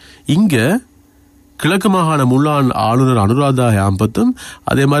போறார். இங்க கிழக்கு மாகாண முன்னாள் ஆளுநர் அனுராதா யாம்பத்தும்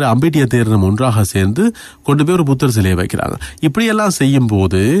அதே மாதிரி அம்பேட்டிய தேரரும் ஒன்றாக சேர்ந்து கொண்டு போய் ஒரு புத்தர் சிலையை வைக்கிறாங்க. இப்படியெல்லாம் செய்யும்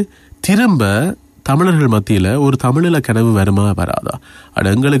போது திரும்ப தமிழர்கள் மத்தியில ஒரு தமிழீழ கனவு வருமா வராதா?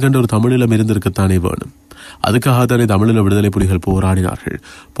 எங்களுக்கென்று ஒரு தமிழீழம் இருந்திருக்கத்தானே வேணும். அதுக்காகத்தானே தமிழீழ விடுதலை புலிகள் போராடினார்கள்.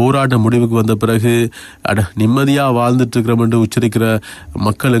 போராட்ட முடிவுக்கு வந்த பிறகு நிம்மதியா வாழ்ந்துட்டு இருக்கிறோம் என்று உச்சரிக்கிற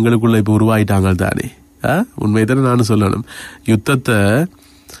மக்கள் எங்களுக்குள்ள இப்ப உருவாயிட்டாங்க தானே. உண்மைதானே நானும் சொல்லணும். யுத்தத்தை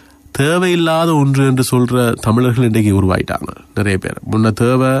தேவையில்லாத ஒன்று என்று சொல்ற தமிழர்கள் இன்றைக்கு உருவாயிட்டாங்க நிறைய பேர். முன்ன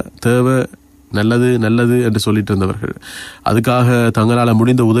தேவை நல்லது நல்லது என்று சொல்லிட்டு இருந்தவர்கள், அதுக்காக தங்களால்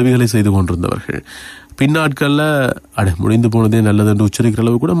முடிந்த உதவிகளை செய்து கொண்டிருந்தவர்கள், பின்னாட்கள்ல முடிந்து போனதே நல்லது என்று உச்சரிக்கிற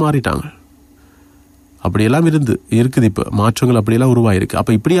அளவு கூட மாறிட்டாங்க. அப்படியெல்லாம் இருக்குது. இப்ப மாற்றங்கள் அப்படியெல்லாம் உருவாயிருக்கு.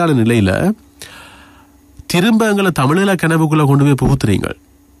 அப்ப இப்படியான நிலையில திரும்ப எங்களை தமிழீழ கனவுக்குள்ள கொண்டு போய் புகுத்துறீங்க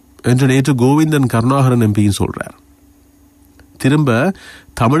என்று நேற்று கோவிந்தன் கருணாகரன் எம்பியும் சொல்றார். திரும்ப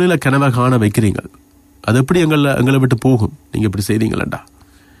தமிழீழ கனவை காண வைக்கிறீங்க. அது எப்படி எங்களை விட்டு போகும் நீங்க இப்படி செய்தீங்களா?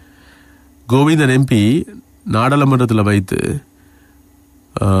 கோவிந்தன் எம்பி நாடாளுமன்றத்தில் வைத்து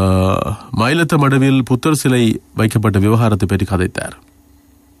மயிலத்த மடுவில் புத்தர் சிலை வைக்கப்பட்ட விவகாரத்தை பற்றி கதைத்தார்.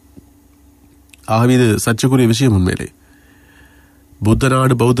 ஆகவே இது சர்ச்சைக்குரிய விஷயம். உண்மையிலே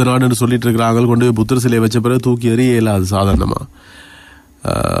பௌத்த நாடுன்னு சொல்லிட்டு இருக்கிறாங்க. கொண்டு போய் புத்தர் சிலையை வச்ச பிறகு தூக்கி எறிய இயலாது. சாதாரணமா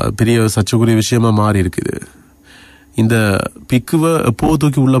பெரிய சர்ச்சைக்குரிய விஷயமா மாறி இருக்குது. இந்த பிக்குவை எப்போ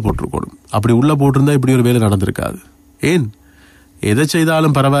தூக்கி உள்ள போட்டிருக்கணும். அப்படி உள்ள போட்டிருந்தா இப்படி ஒரு வேலை நடந்திருக்காது. ஏன் எதை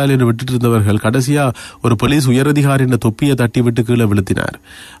செய்தாலும் பரவாயில்ல என்று விட்டுட்டு இருந்தவர்கள் கடைசியா ஒரு போலீஸ் உயரதிகாரியின் தொப்பியை தட்டி விட்டு கீழே விழுத்தினார்.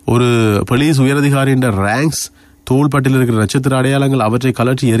 ஒரு போலீஸ் உயரதிகாரியின் ரேங்க்ஸ் தோள்பட்டில் இருக்கிற நட்சத்திர அடையாளங்கள் அவற்றை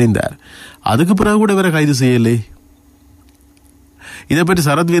கலற்றி எறிந்தார். அதுக்கு பிறகு கூட இவரை கைது செய்யலே. இதை பற்றி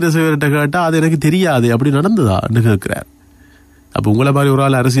சரத் வீரசேகர்கிட்ட கேட்டா அது எனக்கு தெரியாது, அப்படி நடந்ததா என்று கேட்கிறார். அப்ப உங்களை மாதிரி ஒரு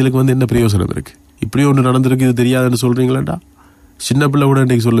ஆள் அரசியலுக்கு வந்து என்ன பிரயோசனம் இருக்கு? இப்படி ஒன்று நடந்திருக்கு, இது தெரியாதுன்னு சொல்றீங்களாண்டா? சின்ன பிள்ளை கூட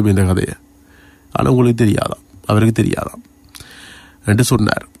இன்றைக்கு சொல்லுமே இந்த கதையை. ஆனா உங்களுக்கு தெரியாதான், அவருக்கு தெரியாதான் என்று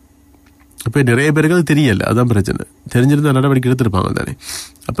சொன்னார். இப்ப நிறைய பேருக்கு அது தெரியல, அதான் பிரச்சனை. தெரிஞ்சிருந்த நடவடிக்கை எடுத்திருப்பாங்க தானே.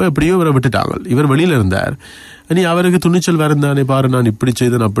 அப்ப எப்படியோ இவரை விட்டுட்டாங்க. இவர் வெளியில இருந்தார். இனி அவருக்கு துணிச்சல் வரந்தானே, பாரு நான் இப்படி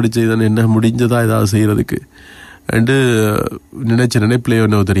செய்தேன் அப்படி செய்தேன், என்ன முடிஞ்சதா ஏதாவது செய்யறதுக்கு என்று நினைச்ச நினைப்பிலையோ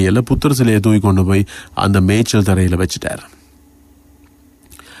என்ன தெரியல, புத்தர் சிலையை தூக்கி கொண்டு போய் அந்த மேய்ச்சல் தரையில வச்சுட்டார்.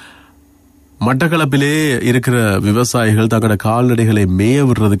 மட்டக்களப்பிலே இருக்கிற விவசாயிகள் தங்களோட கால்நடைகளை மேய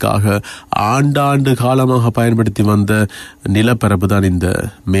விடுறதுக்காக ஆண்டாண்டு காலமாக பயன்படுத்தி வந்த நிலப்பரப்பு தான் இந்த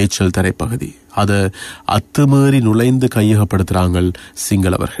மேய்ச்சல் தரைப்பகுதி. அதை அத்துமீறி நுழைந்து கையகப்படுத்துறாங்க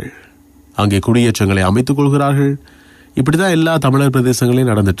சிங்களவர்கள். அங்கே குடியேற்றங்களை அமைத்துக் கொள்கிறார்கள். இப்படிதான் எல்லா தமிழர்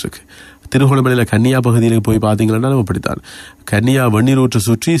பிரதேசங்களையும் நடந்துட்டு இருக்கு. திருகோணமலையில கன்னியா பகுதியில போய் பார்த்தீங்கன்னா அப்படித்தான். கன்னியா வெந்நீரூற்றை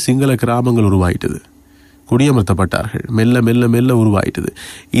சுற்றி சிங்கள கிராமங்கள் உருவாயிட்டது, குடியமர்த்தப்பட்டார்கள், மெல்ல மெல்ல மெல்ல உருவாயிட்டது.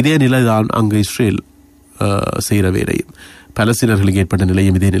 இதே நிலைதான் அங்கு இஸ்ரேல் செய்கிற வேலையும் பலஸ்தீனர்களுக்கு ஏற்பட்ட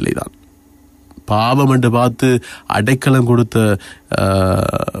நிலையும் இதே நிலைதான். பாவம் என்று பார்த்து அடைக்கலம் கொடுத்த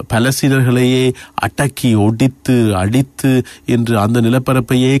பலஸ்தீனர்களையே அடக்கி ஒடித்து அடித்து என்று அந்த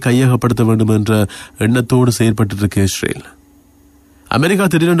நிலப்பரப்பையே கையகப்படுத்த வேண்டும் என்ற எண்ணத்தோடு செயற்பட்டு இருக்கு இஸ்ரேல். அமெரிக்கா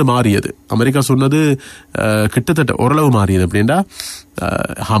திடீரென்று மாறியது. அமெரிக்கா சொன்னது கிட்டத்தட்ட ஓரளவு மாறியது. அப்படின்னா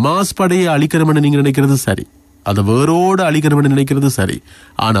ஹமாஸ் படையை அழிக்கணும்னு நீங்க நினைக்கிறது சரி, அதை வேரோடு அழிக்கணும்னு நினைக்கிறது சரி,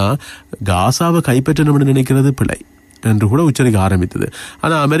 ஆனா காசாவை கைப்பற்றணும்னு நினைக்கிறது பிழை என்று கூட உச்சரிக்க ஆரம்பித்தது.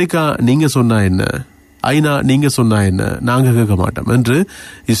 ஆனா அமெரிக்கா நீங்க சொன்னா என்ன, ஐநா நீங்க சொன்னா என்ன, நாங்க கேட்க மாட்டோம் என்று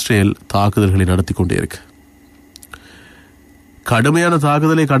இஸ்ரேல் தாக்குதல்களை நடத்தி கொண்டே இருக்கு. கடுமையான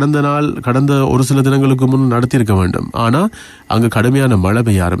தாக்குதலை கடந்த ஒரு சில தினங்களுக்கு முன் நடத்தியிருக்க வேண்டும். ஆனா அங்கு கடுமையான மழை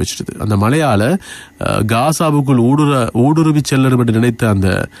பெய்ய ஆரம்பிச்சிடுது. அந்த மழையால காசாவுக்குள் ஊடுருவி செல்லணும் என்று நினைத்த அந்த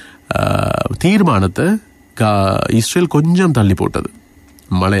தீர்மானத்தை இஸ்ரேல் கொஞ்சம் தள்ளி போட்டது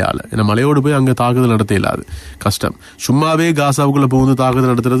மழையால. ஏன்னா மழையோடு போய் அங்க தாக்குதல் நடத்த இல்லாது, கஷ்டம். சும்மாவே காசாவுக்குள்ள புகுந்து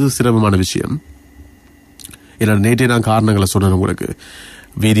தாக்குதல் நடத்துறது சிரமமான விஷயம். ஏன்னா நேற்றே நான் காரணங்களை சொன்னேன் உங்களுக்கு.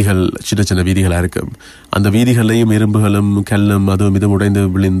 வீதிகள் சின்ன சின்ன வீதிகளாக இருக்கும். அந்த வீதிகளையும் இரும்புகளும் கல்லும் அதுவும் இதுவும் உடைந்து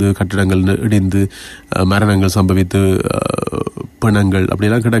விழுந்து கட்டிடங்கள் இடிந்து மரணங்கள் சம்பவித்து பிணங்கள்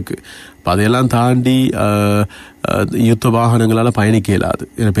அப்படியெல்லாம் கிடக்கு. இப்போ அதையெல்லாம் தாண்டி யுத்த வாகனங்களால் பயணிக்க இயலாது.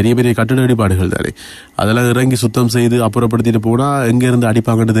 ஏன்னா பெரிய பெரிய கட்டிட இடிபாடுகள் தானே. அதெல்லாம் இறங்கி சுத்தம் செய்து அப்புறப்படுத்திட்டு போனால் எங்கேருந்து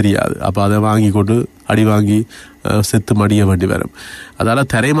அடிப்பாங்கன்னு தெரியாது. அப்போ அதை வாங்கி கொண்டு அடி வாங்கி செத்து மடிய வேண்டி வரும். அதால்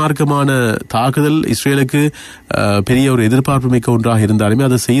தரைமார்க்கமான தாக்குதல் இஸ்ரேலுக்கு பெரிய ஒரு எதிர்பார்ப்பு மிக்க ஒன்றாக இருந்தாலுமே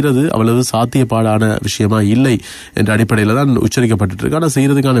அதை செய்கிறது அவ்வளவு சாத்தியப்பாடான விஷயமா இல்லை என்ற அடிப்படையில் தான் உச்சரிக்கப்பட்டு இருக்கு. ஆனால்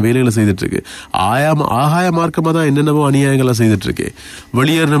செய்யறதுக்கான வேலைகளை செய்துட்டு இருக்கு. ஆகாய மார்க்கமாக தான் என்னென்னவோ அநியாயங்களை செய்துட்டு இருக்கு.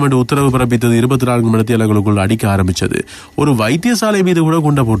 வெளியேறணும் என்று உத்தரவு பிறப்பித்தது 24 மணித்தியாலங்களுக்குள் அடிக்க ஆரம்பிச்சது. ஒரு வைத்தியசாலை மீது கூட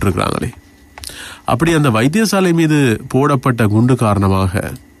குண்டை போட்டிருக்கிறாங்களே. அப்படி அந்த வைத்தியசாலை மீது போடப்பட்ட குண்டு காரணமாக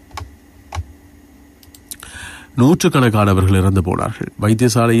நூற்றுக்கணக்கானவர்கள் இறந்து போனார்கள்.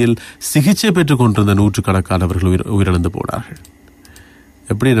 வைத்தியசாலையில் சிகிச்சை பெற்றுக் கொண்டிருந்த நூற்றுக்கணக்கானவர்கள் உயிரிழந்து போனார்கள்.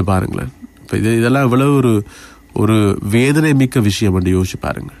 எப்படின்னு பாருங்களேன். இப்போ இதெல்லாம் இவ்வளவு ஒரு வேதனை மிக்க விஷயம் என்று யோசிச்சு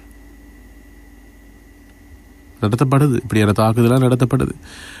பாருங்க. நடத்தப்படுது, இப்படியான தாக்குதலாம் நடத்தப்படுது.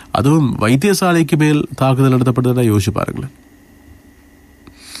 அதுவும் வைத்தியசாலைக்கு மேல் தாக்குதல் நடத்தப்படுதுன்னா யோசிச்சு பாருங்களேன்.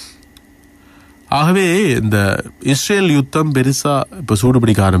 ஆகவே இந்த இஸ்ரேல் யுத்தம் பெருசா இப்ப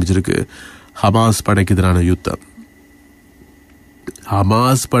சூடுபிடிக்க ஆரம்பிச்சிருக்கு. ஹமாஸ் படைக்கு எதிரான யுத்தம்.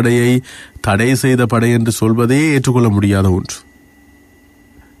 ஹமாஸ் படையை தடை செய்த படை என்று சொல்வதே ஏற்றுக்கொள்ள முடியாத ஒன்று.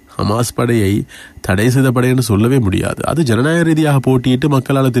 ஹமாஸ் படையை தடை செய்த படை என்று சொல்லவே முடியாது. அது ஜனநாயக ரீதியாக போட்டியிட்டு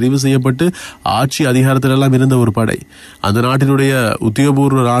மக்களால் தெரிவு செய்யப்பட்டு ஆட்சி அதிகாரத்திலெல்லாம் இருந்த ஒரு படை. அந்த நாட்டினுடைய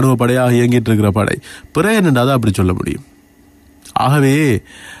உத்தியோகபூர்வ ராணுவ படையாக இயங்கிட்டு இருக்கிற படை. பிற என்னென்றாதான் அப்படி சொல்ல முடியும். ஆகவே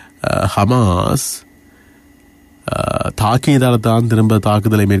ஹமாஸ் தாக்கியதால் தான் திரும்ப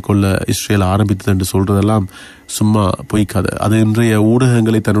தாக்குதலை மேற்கொள்ள இஸ்ரேல் ஆரம்பித்தது என்று சொல்றதெல்லாம் சும்மா பொய்க்காது. அது இன்றைய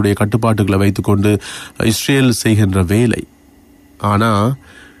ஊடகங்களை தன்னுடைய கட்டுப்பாட்டுகளை வைத்துக்கொண்டு இஸ்ரேல் செய்கின்ற வேலை. ஆனால்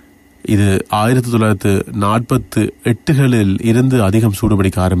இது 1948களில் இருந்து அதிகம்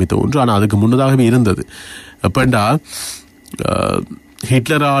சூடுபிடிக்க ஆரம்பித்த ஒன்று. ஆனால் அதுக்கு முன்னதாகவே இருந்தது. எப்பண்டா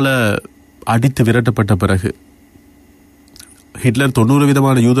ஹிட்லரால அடித்து விரட்டப்பட்ட பிறகு ஹிட்லர்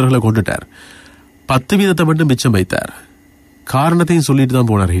 90% யூதர்களை கொண்டுட்டார். 10% மட்டும் மிச்சம் வைத்தார். காரணத்தையும் சொல்லிட்டு தான்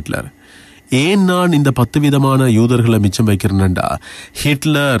போனார் ஹிட்லர். ஏன் நான் இந்த 10% யூதர்களை மிச்சம் வைக்கிறேன்டா,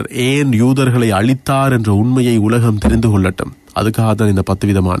 ஹிட்லர் ஏன் யூதர்களை அழித்தார் என்ற உண்மையை உலகம் தெரிந்து கொள்ளட்டும். அதுக்காக தான் இந்த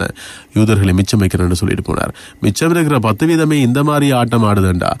 10% யூதர்களை மிச்சம் வைக்கிறேன்னு சொல்லிட்டு போனார். மிச்சம் இருக்கிற 10% இந்த மாதிரி ஆட்டம்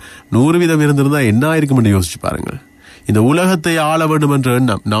ஆடுதுண்டா 100% இருந்திருந்தா என்ன ஆயிருக்கும் யோசிச்சு பாருங்கள். இந்த உலகத்தை ஆள வேண்டும் என்ற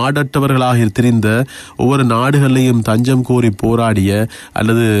எண்ணம் நாடற்றவர்களாக தெரிந்த ஒவ்வொரு நாடுகளையும் தஞ்சம் கோரி போராடிய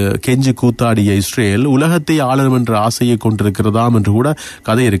அல்லது கெஞ்சி கூத்தாடிய இஸ்ரேல் உலகத்தை ஆளணும் என்ற ஆசையை கொண்டிருக்கிறதாம் என்று கூட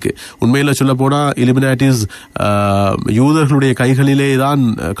கதை இருக்கு. உண்மையில சொல்ல போனா இலுமினாட்டிஸ் யூதர்களுடைய கைகளிலே தான்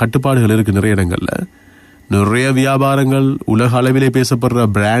கட்டுப்பாடுகள் இருக்கு. நிறைய இடங்கள்ல நிறைய வியாபாரங்கள், உலக அளவிலே பேசப்படுற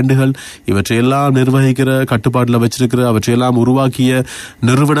பிராண்டுகள், இவற்றையெல்லாம் நிர்வகிக்கிற கட்டுப்பாட்டில் வச்சிருக்கிற அவற்றையெல்லாம் உருவாக்கிய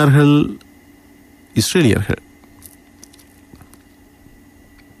நிறுவனர்கள் இஸ்ரேலியர்கள்.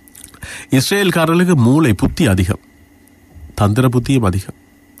 இஸ்ரேல்காரர்களுக்கு மூளை புத்தி அதிகம், தந்திர புத்தியும் அதிகம்.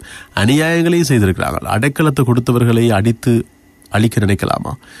 அநியாயங்களையும் செய்திருக்கிறார்கள். அடைக்கலத்தை கொடுத்தவர்களை அடித்து அழிக்க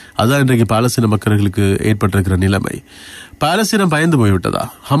நினைக்கலாமா? அதுதான் இன்றைக்கு பாலஸ்தீன மக்களுக்கு ஏற்பட்டிருக்கிற நிலைமை. பாலஸ்தீனம் பயந்து போய்விட்டதா?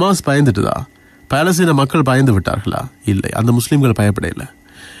 ஹமாஸ் பயந்துட்டுதா? பாலஸ்தீன மக்கள் பயந்து விட்டார்களா? இல்லை, அந்த முஸ்லீம்கள் பயப்படையில்லை.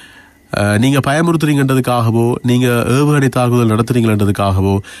 நீங்க பயமுறுத்துறீங்கன்றதுக்காகவோ, நீங்க ஏவுகணை தாக்குதல்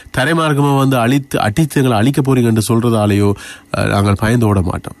நடத்துறீங்கன்றதுக்காகவோ, தரைமார்க்கமா வந்து அடித்துங்களை அழிக்க போறீங்கன்னு சொல்றதாலேயோ நாங்கள் பயந்து ஓட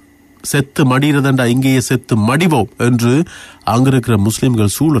மாட்டோம். செத்து மடிறதண்டா இங்கேயே செத்து மடிவோம் என்று அங்கிருக்கிற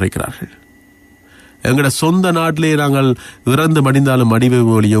முஸ்லிம்கள் சூளுரைக்கிறார்கள். எங்களோட சொந்த நாட்டிலேயே நாங்கள் இறந்து மடிந்தாலும் மடிவை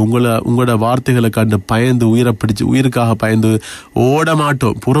ஒழிய உங்களோட வார்த்தைகளை கண்டு பயந்து உயிருக்காக பயந்து ஓட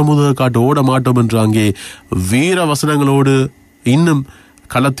மாட்டோம், புறமுதுக காட்டு ஓட மாட்டோம் என்று அங்கே வீர வசனங்களோடு இன்னும்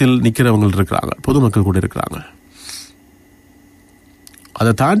களத்தில் நிற்கிறவங்க இருக்கிறாங்க, பொதுமக்கள் கூட இருக்கிறாங்க.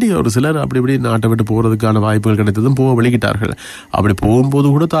 அதை தாண்டி ஒரு சிலர் அப்படி இப்படி நாட்டை விட்டு போகிறதுக்கான வாய்ப்புகள் கிடைத்ததும் போக வெளியிட்டார்கள். அப்படி போகும்போது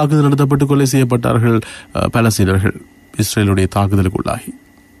கூட தாக்குதல் நடத்தப்பட்டு கொலை செய்யப்பட்டார்கள் பாலஸ்தீனர்கள் இஸ்ரேலுடைய தாக்குதலுக்குள்ளாகி.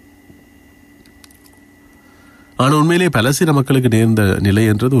 ஆனால் உண்மையிலேயே பாலஸ்தீன மக்களுக்கு நேர்ந்த நிலை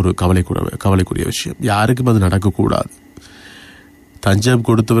என்றது ஒரு கவலைக்குரிய விஷயம். யாருக்கும் அது நடக்கக்கூடாது. தஞ்சம்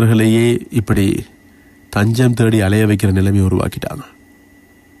கொடுத்தவர்களையே இப்படி தஞ்சம் தேடி அலைய வைக்கிற நிலைமையை உருவாக்கிட்டாங்க.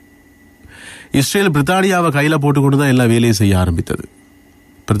 இஸ்ரேல் பிரித்தானியாவை கையில போட்டுக்கொண்டு தான் எல்லா வேலையும் செய்ய ஆரம்பித்தது.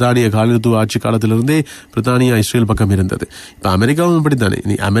 பிரித்தானிய காலனித்துவ ஆட்சி காலத்திலிருந்தே பிரித்தானியா இஸ்ரேல் பக்கம் இருந்தது. இப்ப அமெரிக்காவும் இப்படித்தானே.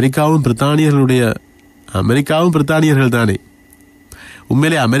 அமெரிக்காவும் பிரித்தானியர்கள் தானே.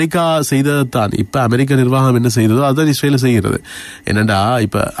 உண்மையிலே அமெரிக்கா செய்ததான் இப்ப அமெரிக்க நிர்வாகம் என்ன செய்ததோ அதுதான் இஸ்ரேல் செய்கிறது. என்னண்டா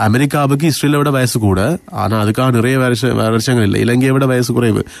இப்ப அமெரிக்காவுக்கு இஸ்ரேலை விட வயசு கூட, ஆனா அதுக்காக நிறைய வருஷங்கள் இல்லை. இலங்கையை விட வயசு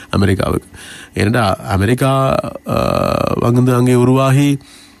குறைவு அமெரிக்காவுக்கு. ஏனண்டா அமெரிக்கா அங்கே உருவாகி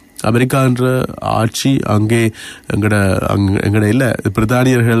அமெரிக்கா என்ற ஆட்சி அங்கே எங்கட இல்லை,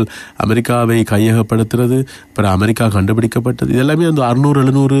 பிரித்தானியர்கள் அமெரிக்காவை கையகப்படுத்துறது, அப்புறம் அமெரிக்கா கண்டுபிடிக்கப்பட்டது, இதெல்லாமே அந்த 600,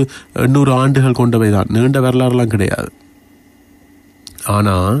 700, 800 ஆண்டுகள் கொண்டவை தான். நீண்ட வரலாறுலாம் கிடையாது.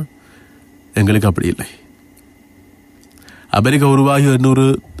 ஆனா எங்களுக்கு அப்படி இல்லை. அமெரிக்கா உருவாகி 800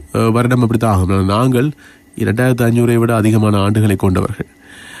 வருடம் அப்படித்தான் ஆகும். நாங்கள் 2500 விட அதிகமான ஆண்டுகளை கொண்டவர்கள்.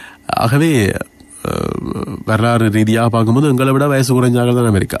 ஆகவே வரலாறு ரீதியாக பார்க்கும்போது எங்களை விட வயசு குறைஞ்சாக தான்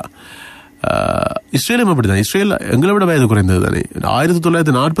அமெரிக்கா. இஸ்ரேலும் அப்படிதான். இஸ்ரேல் எங்களை விட வயது குறைந்தது தானே.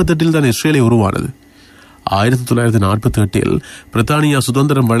 1948 தான் இஸ்ரேலை உருவானது. 1948 பிரித்தானியா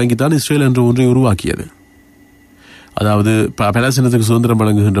சுதந்திரம் வழங்கித்தான் இஸ்ரேல் என்ற ஒன்றை உருவாக்கியது. அதாவது பாலஸ்தீனத்துக்கு சுதந்திரம்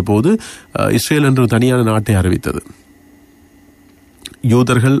வழங்குகின்ற போது இஸ்ரேல் என்ற தனியான நாட்டை அறிவித்தது.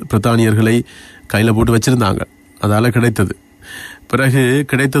 யூதர்கள் பிரித்தானியர்களை கையில் போட்டு வச்சிருந்தாங்க, அதால கிடைத்தது. பிறகு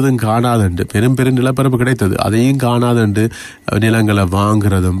கிடைத்ததும் காணாதண்டு, பெரும் நிலப்பரப்பு கிடைத்தது, அதையும் காணாதண்டு நிலங்களை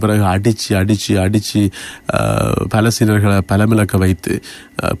வாங்குறதும், பிறகு அடிச்சு பாலஸ்தீனர்களை பலமிழக்க வைத்து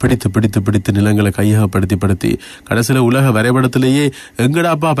பிடித்து நிலங்களை கையகப்படுத்தி கடைசியில் உலக வரைபடத்திலேயே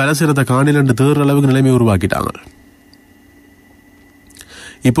எங்கடாப்பா பாலஸ்தீனத்தை காணிலண்டு தேர்ற அளவுக்கு நிலைமை உருவாக்கிட்டாங்க.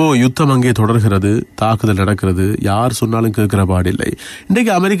 இப்போ யுத்தம் அங்கே தொடர்கிறது, தாக்குதல் நடக்கிறது, யார் சொன்னாலும் கேட்கிற பாடில்லை.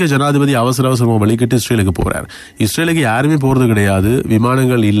 இன்றைக்கு அமெரிக்க ஜனாதிபதி அவசரமா வழிகட்டு இஸ்ரேலுக்கு போறார். இஸ்ரேலுக்கு யாருமே போறது கிடையாது,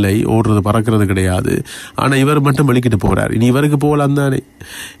 விமானங்கள் இல்லை, ஓடுறது பறக்கிறது கிடையாது. ஆனா இவர் மட்டும் வழிகிட்டு போறார். இனி இவருக்கு போகலாம் தானே.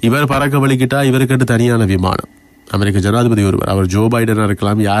 இவர் பறக்க வழிகிட்டா இவருக்கு தனியான விமானம். அமெரிக்க ஜனாதிபதி ஒருவர், அவர் ஜோ பைடனா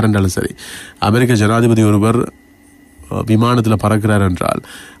இருக்கலாம், யார் என்றாலும் சரி, அமெரிக்க ஜனாதிபதி ஒருவர் விமானத்தில் பறக்கிறார் என்றால்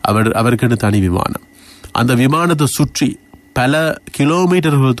அவருக்கு தனி விமானம். அந்த விமானத்தை சுற்றி பல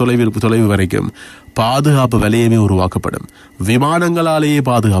கிலோமீட்டர்கள் தொலைவு வரைக்கும் பாதுகாப்பு வலயமே உருவாக்கப்படும். விமானங்களாலேயே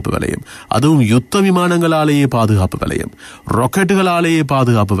பாதுகாப்பு வலயம், அதுவும் யுத்த விமானங்களாலேயே பாதுகாப்பு வலயம், ராக்கெட்டுகளாலேயே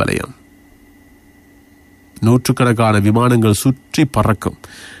பாதுகாப்பு வலயம். நூற்றுக்கணக்கான விமானங்கள் சுற்றி பறக்கும்.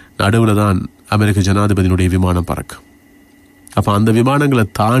 நடுவில் தான் அமெரிக்க ஜனாதிபதியினுடைய விமானம் பறக்கும். அப்ப அந்த விமானங்களை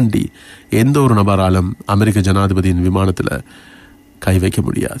தாண்டி எந்த ஒரு நபராலும் அமெரிக்க ஜனாதிபதியின் விமானத்தில் கை வைக்க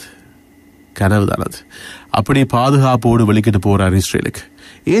முடியாது. கனவுதான் அது. அப்படி பாதுகாப்போடு வெளிக்கிட்டு போறார் இஸ்ரேலுக்கு.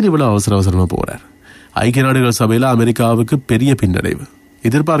 ஏன் இவ்வளவு அவசரமா போறார்? ஐக்கிய நாடுகள் சபையில அமெரிக்காவுக்கு பெரிய பின்னடைவு.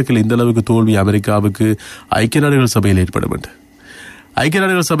 எதிர்பார்க்கல இந்த அளவுக்கு தோல்வி அமெரிக்காவுக்கு ஐக்கிய நாடுகள் சபையில் ஏற்படும் என்று. ஐக்கிய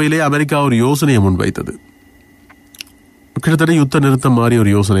நாடுகள் சபையிலே அமெரிக்கா ஒரு யோசனையை முன்வைத்தது. கிட்டத்தட்ட யுத்த நிறுத்தம் மாதிரி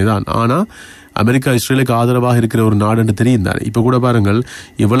ஒரு யோசனை தான். ஆனா அமெரிக்கா இஸ்ரேலுக்கு ஆதரவாக இருக்கிற ஒரு நாடு என்று தெரியும் தானே. இப்ப கூட பாருங்கள்,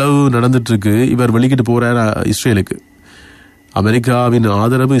 இவ்வளவு நடந்துட்டு இருக்கு, இவர் வெளிக்கிட்டு போறார் இஸ்ரேலுக்கு. அமெரிக்காவின்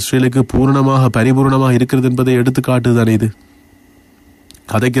ஆதரவு இஸ்ரேலுக்கு பரிபூர்ணமாக இருக்கிறது என்பதை எடுத்துக்காட்டு தானே இது.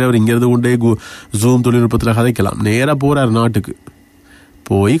 கதைக்கிறவர் இங்கிருந்து கொண்டே ஜூம் தொழில்நுட்பத்தில் கதைக்கலாம். நேராக போறார், நாட்டுக்கு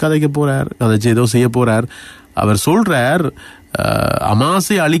போய் கதைக்க போறார், கதைச்சு ஏதோ செய்ய போறார். அவர் சொல்றார்,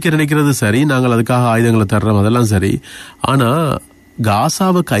 அமாசை அழிக்க நினைக்கிறது சரி, நாங்கள் அதுக்காக ஆயுதங்களை தர்றோம், அதெல்லாம் சரி, ஆனா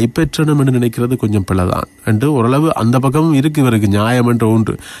காசாவை கைப்பற்றணும் என்று நினைக்கிறது கொஞ்சம் பிள்ளைதான் என்று ஓரளவு அந்த பக்கமும் இருக்கு இவருக்கு நியாயம் என்ற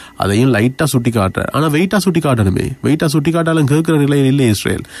ஒன்று. அதையும் லைட்டா சுட்டி காட்டுற. ஆனா வெயிட்டா சுட்டி காட்டணுமே. வெயிட்டா சுட்டி காட்டாலும் கேட்கிற நிலையில் இல்லை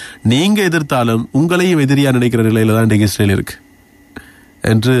இஸ்ரேல். நீங்க எதிர்த்தாலும் உங்களையும் எதிரியா நினைக்கிற நிலையில தான் இன்றைக்கு இஸ்ரேல் இருக்கு.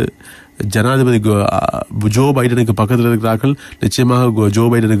 என்று ஜனாதிபதி ஜோ பைடனுக்கு பக்கத்தில் இருக்கிறார்கள். நிச்சயமாக ஜோ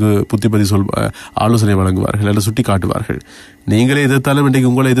பைடனுக்கு புத்திமதி ஆலோசனை வழங்குவார்கள் அல்லது சுட்டி காட்டுவார்கள். நீங்களே எதிர்த்தாலும்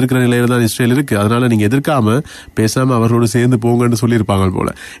இன்றைக்கு உங்களை எதிர்க்கிற நிலையில தான் இஸ்ரேல் இருக்கு. அதனால நீங்க எதிர்க்காம பேசாம அவர்களோடு சேர்ந்து போங்கன்னு சொல்லியிருப்பாங்க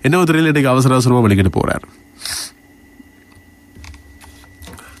போல. என்ன துறையில் இன்றைக்கு அவசர அவசரமா வழிகிட்டு போறார்.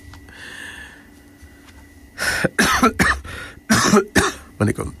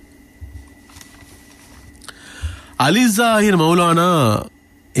 வணக்கம். அலிசாஹிர் மௌலானா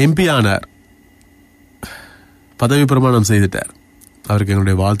எம்பி ஆனார், பதவி பிரமாணம் செய்துட்டார். அவருக்கு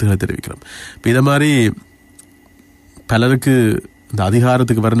எங்களுடைய வாழ்த்துக்களை தெரிவிக்கிறோம். இதை மாதிரி பலருக்கு இந்த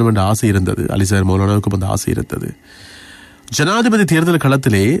அதிகாரத்துக்கு வரணும் என்ற ஆசை இருந்தது. அலிசாஹிர் மௌலானாவுக்கும் அந்த ஆசை இருந்தது. ஜனாதிபதி தேர்தல்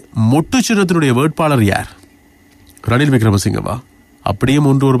களத்திலே மொட்டு சின்னத்தினுடைய வேட்பாளர் யார்? ரணில் விக்ரமசிங்கவா? அப்படியும்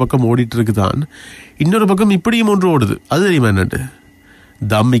ஒன்று ஒரு பக்கம் ஓடிட்டு இருக்குதான், இன்னொரு பக்கம் இப்படியும் ஒன்று ஓடுது. அது தெரியுமா என்னண்டு?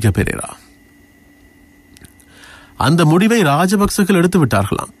 தம்மிக பெரேரா. அந்த முடிவை ராஜபக்சர்கள் எடுத்து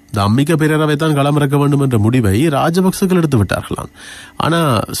விட்டார்களாம். தம்மிக பெரேராவை தான் களமிறக்க வேண்டும் என்ற முடிவை ராஜபக்சர்கள் எடுத்து விட்டார்களாம். ஆனா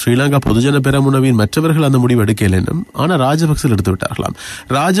ஸ்ரீலங்கா பொதுஜன பெரமுனவின் மற்றவர்கள் அந்த முடிவு எடுக்கலைன்னும், ஆனா ராஜபக்சர்கள் எடுத்து விட்டார்களாம்.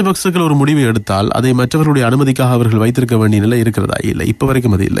 ராஜபக்சர்கள் ஒரு முடிவை எடுத்தால் அதை மற்றவர்களுடைய அனுமதிக்காக அவர்கள் வைத்திருக்க வேண்டிய நிலை இருக்கிறதா? இல்லை, இப்ப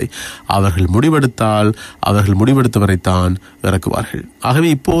வரைக்கும் அது இல்லை. அவர்கள் முடிவெடுத்தால் அவர்கள் முடிவெடுத்தவரைத்தான் இறக்குவார்கள்.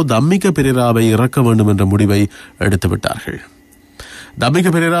 ஆகவே இப்போ தம்மிக பெரேராவை இறக்க வேண்டும் என்ற முடிவை எடுத்து விட்டார்கள். தம்மிக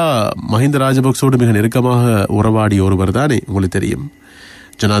பெரேரா மஹிந்த ராஜபக்சோடு மிக நெருக்கமாக உறவாடிய ஒருவர் தானே, உங்களுக்கு தெரியும்.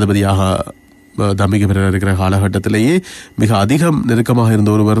 ஜனாதிபதியாக தம்மிக பெரேரா இருக்கிற காலகட்டத்திலேயே மிக அதிகம் நெருக்கமாக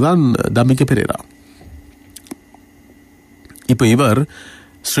இருந்த ஒருவர் தான் தம்மிக பெரேரா. இப்ப இவர்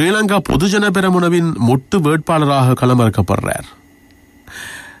ஸ்ரீலங்கா பொதுஜன பெரமுனவின் மொட்டு வேட்பாளராக களமிறக்கப்படுறார்.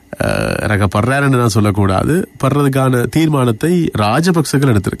 இறக்கப்படுறார் என்று நான் சொல்லக்கூடாது. படுறதுக்கான தீர்மானத்தை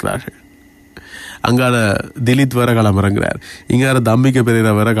ராஜபக்சர்கள் எடுத்திருக்கிறார்கள். அங்கால திலீத் வேற களமிறங்குறார், இங்கால தம்மிக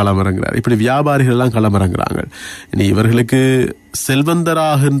பெரேரா வேற களமிறங்குறார். இப்படி வியாபாரிகள் எல்லாம் களமிறங்குறாங்க. இனி இவர்களுக்கு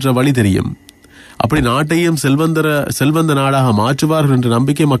செல்வந்தராகின்ற வழி தெரியும். அப்படி நாட்டையும் செல்வந்த நாடாக மாற்றுவார்கள் என்ற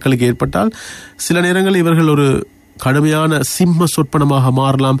நம்பிக்கை மக்களுக்கு ஏற்பட்டால் சில நேரங்களில் இவர்கள் ஒரு கடுமையான சிம்ம சொற்பனமாக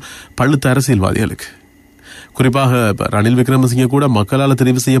மாறலாம் பழுத்த அரசியல்வாதிகளுக்கு. குறிப்பாக ரணில் விக்ரமசிங்கே கூட மக்களால்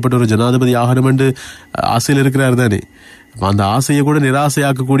தெரிவு செய்யப்பட்ட ஒரு ஜனாதிபதி ஆகணும் என்று ஆசையில் இருக்கிறார் தானே. அந்த ஆசையை கூட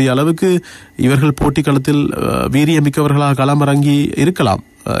நிராசையாக்கக்கூடிய அளவுக்கு இவர்கள் போட்டி களத்தில் வீரியமிக்கவர்களாக களமிறங்கி இருக்கலாம்,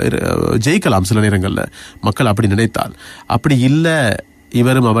 ஜெயிக்கலாம் சில நேரங்களில் மக்கள் அப்படி நினைத்தால். அப்படி இல்லை,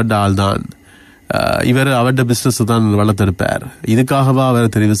 இவரும் அவட ஆள் தான், இவர் அவட பிசினஸ் தான் வளர்த்தெடுப்பார், இதுக்காகவா அவரை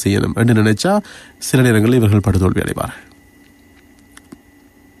தெரிவு செய்யணும் என்று நினைச்சா சில நேரங்களில் இவர்கள் படுதோல்வி அடைவார்கள்.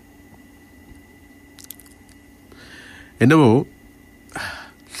 என்னவோ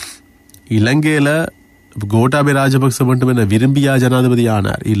இலங்கையில கோட்டாபய ராஜபக்ச மட்டும் என்ன விரும்பியா ஜனாதிபதி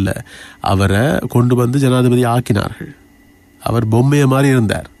ஆனார்? இல்ல, அவரை கொண்டு வந்து ஜனாதிபதி ஆக்கினார்கள். அவர் பொம்மையை மாதிரி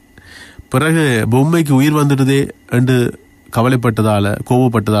இருந்தார். பிறகு பொம்மைக்கு உயிர் வந்துடுதே என்று கவலைப்பட்டதால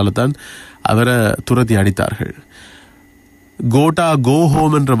கோபப்பட்டதால தான் அவரை துரத்தி அடித்தார்கள். கோட்டா கோ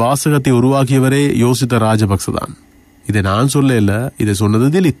ஹோம் என்ற வாசகத்தை உருவாக்கியவரே யோசித்த ராஜபக்ச தான். இதை நான் சொல்ல இல்ல, இதை சொன்னது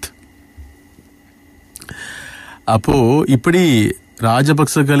திலீத். அப்போ இப்படி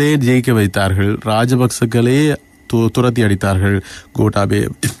ராஜபக்சகளே ஜெயிக்க வைத்தார்கள், ராஜபக்சகளே துரத்தி அடித்தார்கள் கோட்டாபே.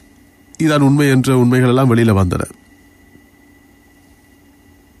 இதான் உண்மை என்ற உண்மைகள் எல்லாம் வெளியில வந்தன.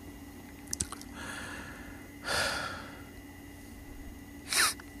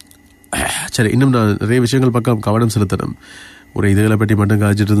 சரி, இன்னும் நான் நிறைய விஷயங்கள் பக்கம் கவனம் செலுத்தணும். ஒரு இதுகளை பற்றி மட்டும்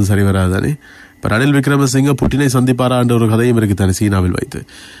காய்ச்சிட்டு இருந்து சரி வராதானே. இப்போ ரணில் விக்ரமசிங்க புட்டினை சந்திப்பாரான்ற ஒரு கதையும் இருக்குதானே, சீனாவில் வைத்து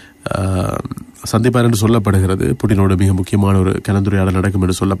சந்திப்பார் என்று சொல்லப்படுகிறது. புட்டினோட மிக முக்கியமான ஒரு கலந்துரையாடல் நடக்கும்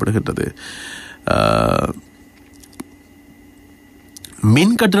என்று சொல்லப்படுகின்றது.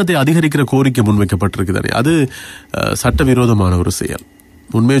 மின் கட்டணத்தை அதிகரிக்கிற கோரிக்கை முன்வைக்கப்பட்டிருக்குதானே, அது சட்டவிரோதமான ஒரு செயல்.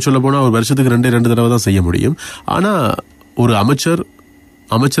 உண்மையை சொல்ல போனால் ஒரு வருஷத்துக்கு 2 தடவை தான் செய்ய முடியும். ஆனால் ஒரு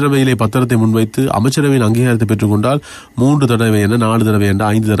அமைச்சரவையிலே பத்திரத்தை முன்வைத்து அமைச்சரவையின் அங்கீகாரத்தை பெற்றுக்கொண்டால் 3 தடவை என்ன, 4 தடவை என்ன,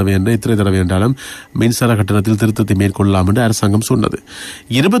 5 தடவை என்ன, இத்தனை தடவை என்றாலும் மின்சார கட்டணத்தில் திருத்தத்தை மேற்கொள்ளலாம் என்று அரசாங்கம் சொன்னது.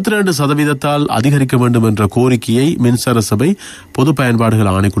 22% அதிகரிக்க வேண்டும் என்ற கோரிக்கையை மின்சார சபை பொது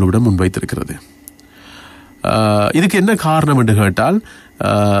பயன்பாடுகள் ஆணைக்குழுவிடம் முன்வைத்திருக்கிறது. இதுக்கு என்ன காரணம் என்று கேட்டால்,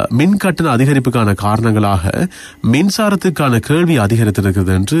 மின் கட்டண அதிகரிப்புக்கான காரணங்களாக மின்சாரத்துக்கான கேள்வி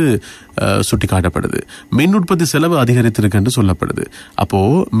அதிகரித்திருக்கிறது என்று சுட்டிக்காட்டப்படுது. மின் உற்பத்தி செலவு அதிகரித்திருக்கு என்று சொல்லப்படுது. அப்போ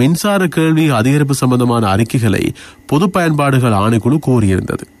மின்சார கேள்வி அதிகரிப்பு சம்பந்தமான அறிக்கைகளை பொது பயன்பாடுகள் ஆணைக்குழு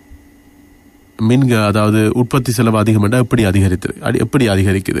கோரியிருந்தது. அதாவது உற்பத்தி செலவு அதிகம் என்றால் எப்படி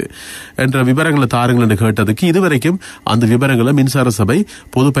அதிகரிக்குது என்ற விவரங்களை தாருங்கள் என்று கேட்டதுக்கு இதுவரைக்கும் அந்த விவரங்களை மின்சார சபை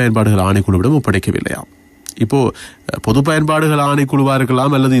பொது பயன்பாடுகள் ஆணைக்குழுவிடம் ஒப்படைக்கவில்லையாம். இப்போ பொது பயன்பாடுகள் ஆணைக்குழுவா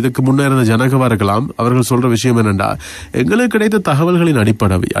இருக்கலாம் அல்லது இதுக்கு முன்னே இருந்த ஜனகவா இருக்கலாம். அவர்கள் சொல்ற விஷயம் என்னென்றா, எங்களுக்கு கிடைத்த தகவல்களின்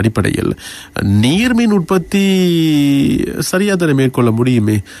அடிப்படையில் நீர்மின் உற்பத்தி சரியா தானே மேற்கொள்ள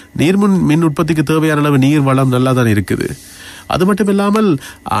முடியுமே. மின் உற்பத்திக்கு தேவையான அளவு நீர் வளம் நல்லா தானே இருக்குது. அது மட்டும் இல்லாமல்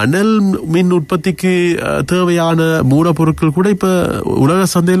அனல் மின் உற்பத்திக்கு தேவையான மூலப்பொருட்கள் கூட இப்ப உலக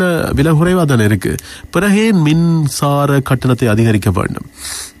சந்தையில விலை குறைவா தானே இருக்கு. பிறகே மின்சார கட்டணத்தை அதிகரிக்க வேண்டும்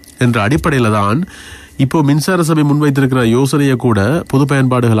என்ற அடிப்படையில தான் இப்போ மின்சார சபை முன்வைத்திருக்கிற யோசனையை கூட பொது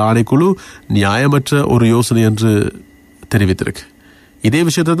பயன்பாடுகள் ஆணைக்குழு நியாயமற்ற ஒரு யோசனை என்று தெரிவித்திருக்கு. இதே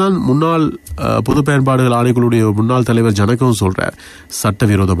விஷயத்தை தான் முன்னாள் பொது பயன்பாடுகள் ஆணைக்குழுடைய முன்னாள் தலைவர் ஜனகவும் சொல்றார்,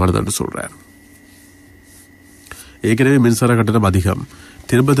 சட்டவிரோதமானது என்று சொல்றார். ஏற்கனவே மின்சார கட்டணம் அதிகம்,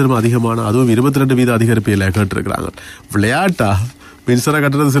 திரும்ப அதிகமான, அதுவும் 22% அதிகரிப்பில் கேட்டிருக்கிறாங்க. விளையாட்டா? மின்சார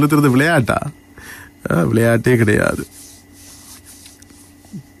கட்டணம் செலுத்துறது விளையாட்டா? விளையாட்டே கிடையாது.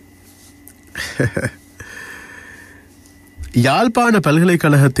 யாழ்ப்பாண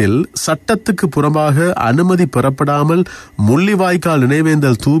பல்கலைக்கழகத்தில் சட்டத்துக்கு புறம்பாக அனுமதி பெறப்படாமல் முள்ளிவாய்க்கால்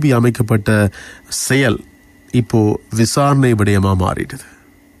நினைவேந்தல் தூபி அமைக்கப்பட்ட செயல் இப்போ விசாரணை விடயமா மாறிடுது.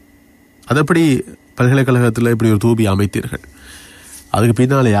 அதப்படி பல்கலைக்கழகத்தில் இப்படி ஒரு தூபி அமைத்தீர்கள், அதுக்கு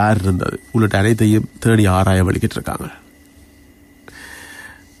பின்னால யார் இருந்தது உள்ளிட்ட அனைத்தையும் தேடி ஆராய வலிக்கிட்டு இருக்காங்க.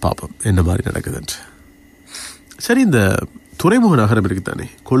 பாப்போம் என்ன மாதிரி நடக்குதுன்று. சரி, இந்த துறைமுக நகரம் இருக்குதானே,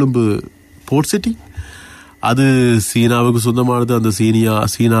 கொழும்பு போர்ட் சிட்டி, அது சீனாவுக்கு சொந்தமானது. அந்த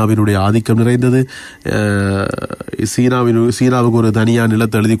சீனாவினுடைய ஆதிக்கம் நிறைந்தது. சீனாவுக்கு ஒரு தனியா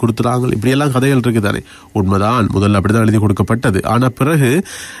நிலத்தை எழுதி கொடுத்துறாங்க. இப்படியெல்லாம் கதைகள் இருக்குதானே. உண்மைதான், முதல்ல அப்படிதான் எழுதி கொடுக்கப்பட்டது. ஆனா பிறகு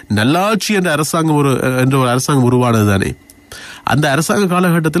நல்லாட்சி என்ற ஒரு அரசாங்கம் உருவானது தானே. அந்த அரசாங்க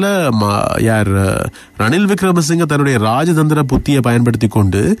காலகட்டத்தில் ரணில் விக்ரமசிங்க தன்னுடைய ராஜதந்திர புத்தியை பயன்படுத்தி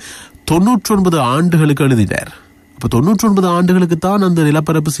கொண்டு 99 ஆண்டுகளுக்கு எழுதினார். இப்போ 99 ஆண்டுகளுக்கு தான் அந்த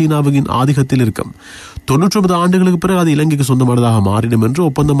நிலப்பரப்பு சீனாவின் ஆதிக்கத்தில் இருக்கும். 99 ஆண்டுகளுக்கு பிறகு அது இலங்கைக்கு சொந்தமானதாக மாறிடும் என்று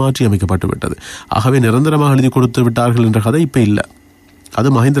ஒப்பந்தம் மாற்றி அமைக்கப்பட்டு விட்டது. ஆகவே நிரந்தரமாக எழுதி கொடுத்து விட்டார்கள் என்ற கதை இப்ப இல்லை.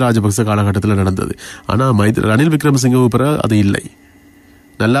 அது மஹிந்த ராஜபக்ச காலகட்டத்தில் நடந்தது. ஆனால் ரணில் விக்ரமசிங்க பிறகு அது இல்லை.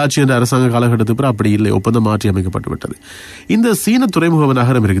 நல்லாட்சி என்ற அரசாங்க காலகட்டத்துக்கு பிறகு அப்படி இல்லை, ஒப்பந்தம் மாற்றி அமைக்கப்பட்டு விட்டது. இந்த சீன துறைமுக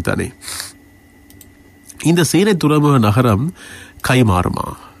நகரம் இருக்குத்தானே, இந்த சீன துறைமுக நகரம் கைமாறுமா?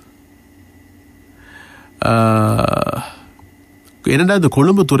 என்னடா, இந்த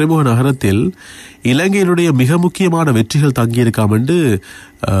கொழும்பு துறைமுக நகரத்தில் இலங்கையினுடைய மிக முக்கியமான வெற்றிகள் தங்கியிருக்காம் என்று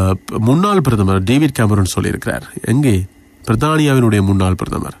முன்னாள் பிரதமர் டேவிட் கேமரன் சொல்லியிருக்கிறார். எங்கே? பிரித்தானியாவினுடைய முன்னாள்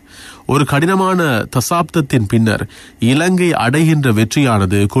பிரதமர். ஒரு கடினமான தசாப்தத்தின் பின்னர் இலங்கை அடைகின்ற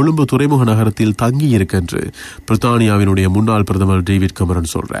வெற்றியானது கொழும்பு துறைமுக நகரத்தில் தங்கி இருக்கென்று பிரித்தானியாவினுடைய முன்னாள் பிரதமர் டேவிட்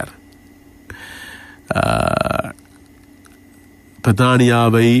கேமரன் சொல்றார்.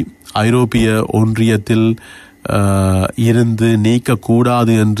 பிரித்தானியாவை ஐரோப்பிய ஒன்றியத்தில் இருந்து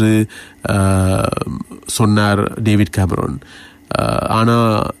நீக்கக்கூடாது என்று சொன்னார் டேவிட் கேமரன்.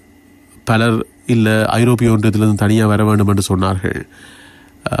 ஆனால் பலர் இல்லை, ஐரோப்பிய ஒன்றியத்திலிருந்து தனியாக வர வேண்டும் என்று சொன்னார்கள்.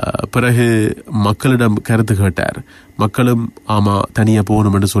 பிறகு மக்களிடம் கருத்து கேட்டார். மக்களும் ஆமா தனியாக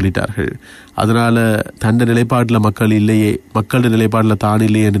போகணும் என்று சொல்லிட்டார்கள். அதனால தண்ட நிலைப்பாட்டில் மக்கள் இல்லையே, மக்களுடைய நிலைப்பாட்டில் தான்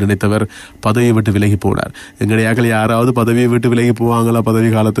இல்லையே என்று நினைத்தவர் பதவியை விட்டு விலகி போனார். எங்களுடைய யாராவது பதவியை விட்டு விலகி போவாங்களா பதவி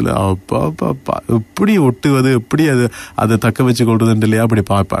காலத்தில்? எப்படி ஒட்டுவது, எப்படி அதை தக்க வச்சு கொள்வது இல்லையா அப்படி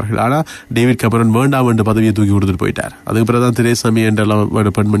பார்ப்பார்கள். ஆனால் டேவிட் கேமரன் வேண்டாம் என்று பதவியை தூக்கி கொடுத்துட்டு போயிட்டார். அதுக்கு பிறகுதான் திரேசாமி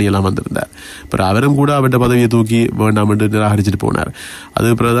என்றெல்லாம் பெண்மணி எல்லாம் வந்திருந்தார். பிறகு அவரும் கூட அவருடைய பதவியை தூக்கி வேண்டாம் என்று நிராகரிச்சுட்டு போனார்.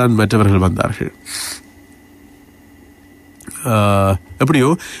 அதுக்கு பிறகுதான் மற்றவர்கள் வந்தார்கள். எப்படியோ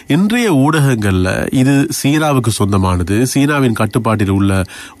இன்றைய ஊடகங்கள்ல இது சீனாவுக்கு சொந்தமானது, சீனாவின் கட்டுப்பாட்டில் உள்ள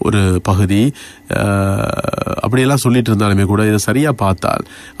ஒரு பகுதி அப்படியெல்லாம் சொல்லிட்டு இருந்தாலுமே கூட இதை சரியா பார்த்தால்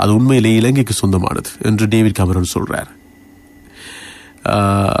அது உண்மையிலே இலங்கைக்கு சொந்தமானது என்று டேவிட் கேமரன் சொல்றார்.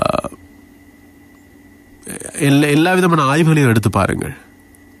 எல்லா விதமான ஆய்வுகளையும் எடுத்து பாருங்கள்.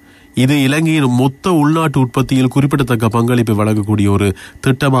 இது இலங்கையின் மொத்த உள்நாட்டு உற்பத்தியில் குறிப்பிடத்தக்க பங்களிப்பை வழங்கக்கூடிய ஒரு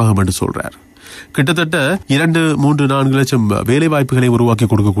திட்டமாகும் என்று சொல்றார். கிட்டத்தட்ட 2-3-4 லட்சம் வேலை வாய்ப்புகளை உருவாக்கி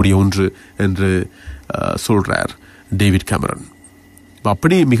கொடுக்கக்கூடிய ஒன்று என்று சொல்றார் டேவிட் கேமரன்.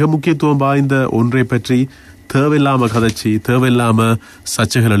 அப்படி மிக முக்கியத்துவம் வாய்ந்த ஒன்றை பற்றி தேவையில்லாம கதைச்சி தேவையில்லாம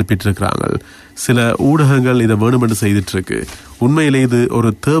சர்ச்சைகள் எழுப்பிட்டு இருக்கிறாங்க. சில ஊடகங்கள் இதை வேணுமென்று செய்துட்டு இருக்கு. உண்மையிலே இது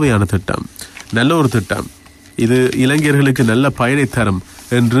ஒரு தேவையான திட்டம், நல்ல ஒரு திட்டம். இது இளைஞர்களுக்கு நல்ல பயனை தரும்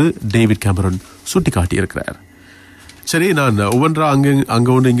என்று டேவிட் கேமரன் சுட்டி காட்டியிருக்கிறார். சரி, நான் ஒவ்வொன்றா அங்க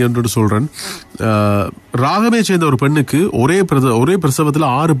ஒன்று இங்க ஒன்று சொல்றேன். ராகமே சேர்ந்த ஒரு பெண்ணுக்கு ஒரே பிரசவத்தில்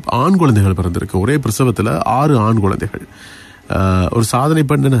 6 ஆண் குழந்தைகள் பிறந்திருக்கு. ஒரே பிரசவத்தில் 6 ஆண் குழந்தைகள். ஒரு சாதனை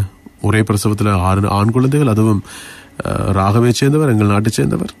பண்ணன. ஒரே பிரசவத்தில் 6 ஆண் குழந்தைகள், அதுவும் ராகமே சேர்ந்தவர், எங்கள் நாட்டை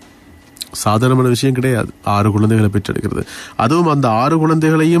சேர்ந்தவர். சாதாரணமான விஷயம் கிடையாது 6 குழந்தைகளை பெற்றெடுக்கிறது. அதுவும் அந்த 6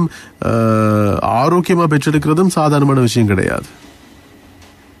 குழந்தைகளையும் ஆரோக்கியமா பெற்றெடுக்கிறதும் சாதாரணமான விஷயம் கிடையாது.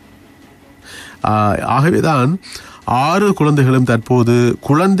 ஆகவேதான் 6 குழந்தைகளும் தற்போது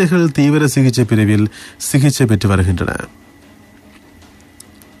குழந்தைகள் தீவிர சிகிச்சை பிரிவில் சிகிச்சை பெற்று வருகின்றன.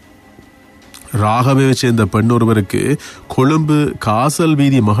 ராகவேவை சேர்ந்த பெண் ஒருவருக்கு கொழும்பு காசல்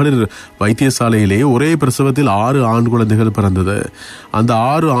வீதி மகளிர் வைத்தியசாலையிலே ஒரே பிரசவத்தில் 6 ஆண் குழந்தைகள் பிறந்தது. அந்த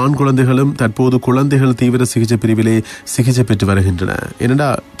 6 ஆண் குழந்தைகளும் தற்போது குழந்தைகள் தீவிர சிகிச்சை பிரிவிலே சிகிச்சை பெற்று வருகின்றன. என்னடா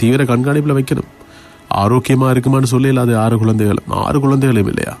தீவிர கண்காணிப்புல வைக்கணும், ஆரோக்கியமா இருக்குமான்னு சொல்ல இல்லாத 6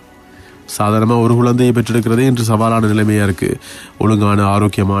 குழந்தைகளும் இல்லையா? சாதாரணமா ஒரு குழந்தையை பெற்றெடுக்கிறதே இன்று சவாலான நிலைமையா இருக்கு. ஒழுங்கான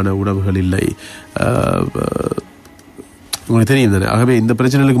ஆரோக்கியமான உணவுகள் இல்லை, உங்களுக்கு தெரியும் தானே. ஆகவே இந்த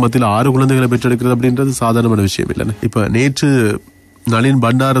பிரச்சனைகளுக்கு மத்தியில் 6 குழந்தைகளை பெற்றெடுக்கிறது அப்படின்றது சாதாரணமான விஷயம் இல்லைன்னு. இப்ப நேற்று நளின்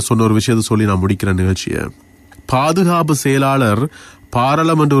பண்டார சொன்ன ஒரு விஷயத்தை சொல்லி நான் முடிக்கிற நிகழ்ச்சியை, பாதுகாப்பு செயலாளர்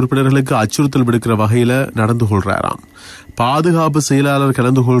பாராளுமன்ற உறுப்பினர்களுக்கு அச்சுறுத்தல் விடுக்கிற வகையில நடந்து கொள்றாராம். பாதுகாப்பு செயலாளர்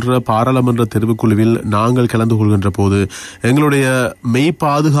கலந்து கொள்ற பாராளுமன்ற தெரிவுக்குழுவில் நாங்கள் கலந்து கொள்கின்ற போது எங்களுடைய மெய்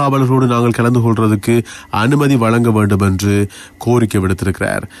பாதுகாவலர்களோடு நாங்கள் கலந்து கொள்றதுக்கு அனுமதி வழங்க வேண்டும் என்று கோரிக்கை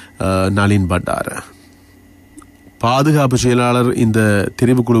விடுத்திருக்கிறார் நளின் பண்டார. பாதுகாப்பு செயலாளர் இந்த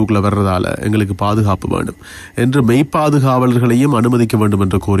தெரிவுக்குழுவுக்குள்ள வர்றதால எங்களுக்கு பாதுகாப்பு வேண்டும் என்று மெய்ப்பாதுகாவலர்களையும் அனுமதிக்க வேண்டும்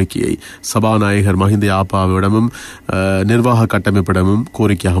என்ற கோரிக்கையை சபாநாயகர் மஹிந்த யாப்பாவிடமும் நிர்வாக கட்டமைப்பிடமும்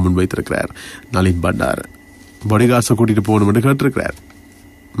கோரிக்கையாக முன்வைத்திருக்கிறார் நளின் பண்டார். பாடிகார்ட்ஸை கூட்டிட்டு போகணும் என்று கேட்டிருக்கிறார்.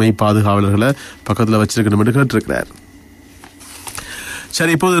 மெய்ப்பாதுகாவலர்களை பக்கத்தில் வச்சிருக்கணும் என்று கேட்டிருக்கிறார்.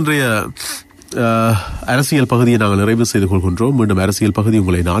 சரி, இப்போது இன்றைய அரசியல் பகுதியை நாங்கள் நிறைவு செய்து கொள்கின்றோம். மீண்டும் அரசியல் பகுதி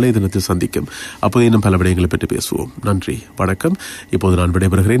உங்களை நாளைய தினத்தில் சந்திக்கும். அப்போது இன்னும் பல விடயங்களை பற்றி பேசுவோம். நன்றி, வணக்கம். இப்போது நான்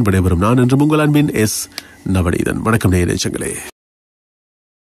விடைபெறுகிறேன். விடைபெறும் நான் என்று உங்கள் அன்பின் எஸ் நவநீதன். வணக்கம் நேயர்களே.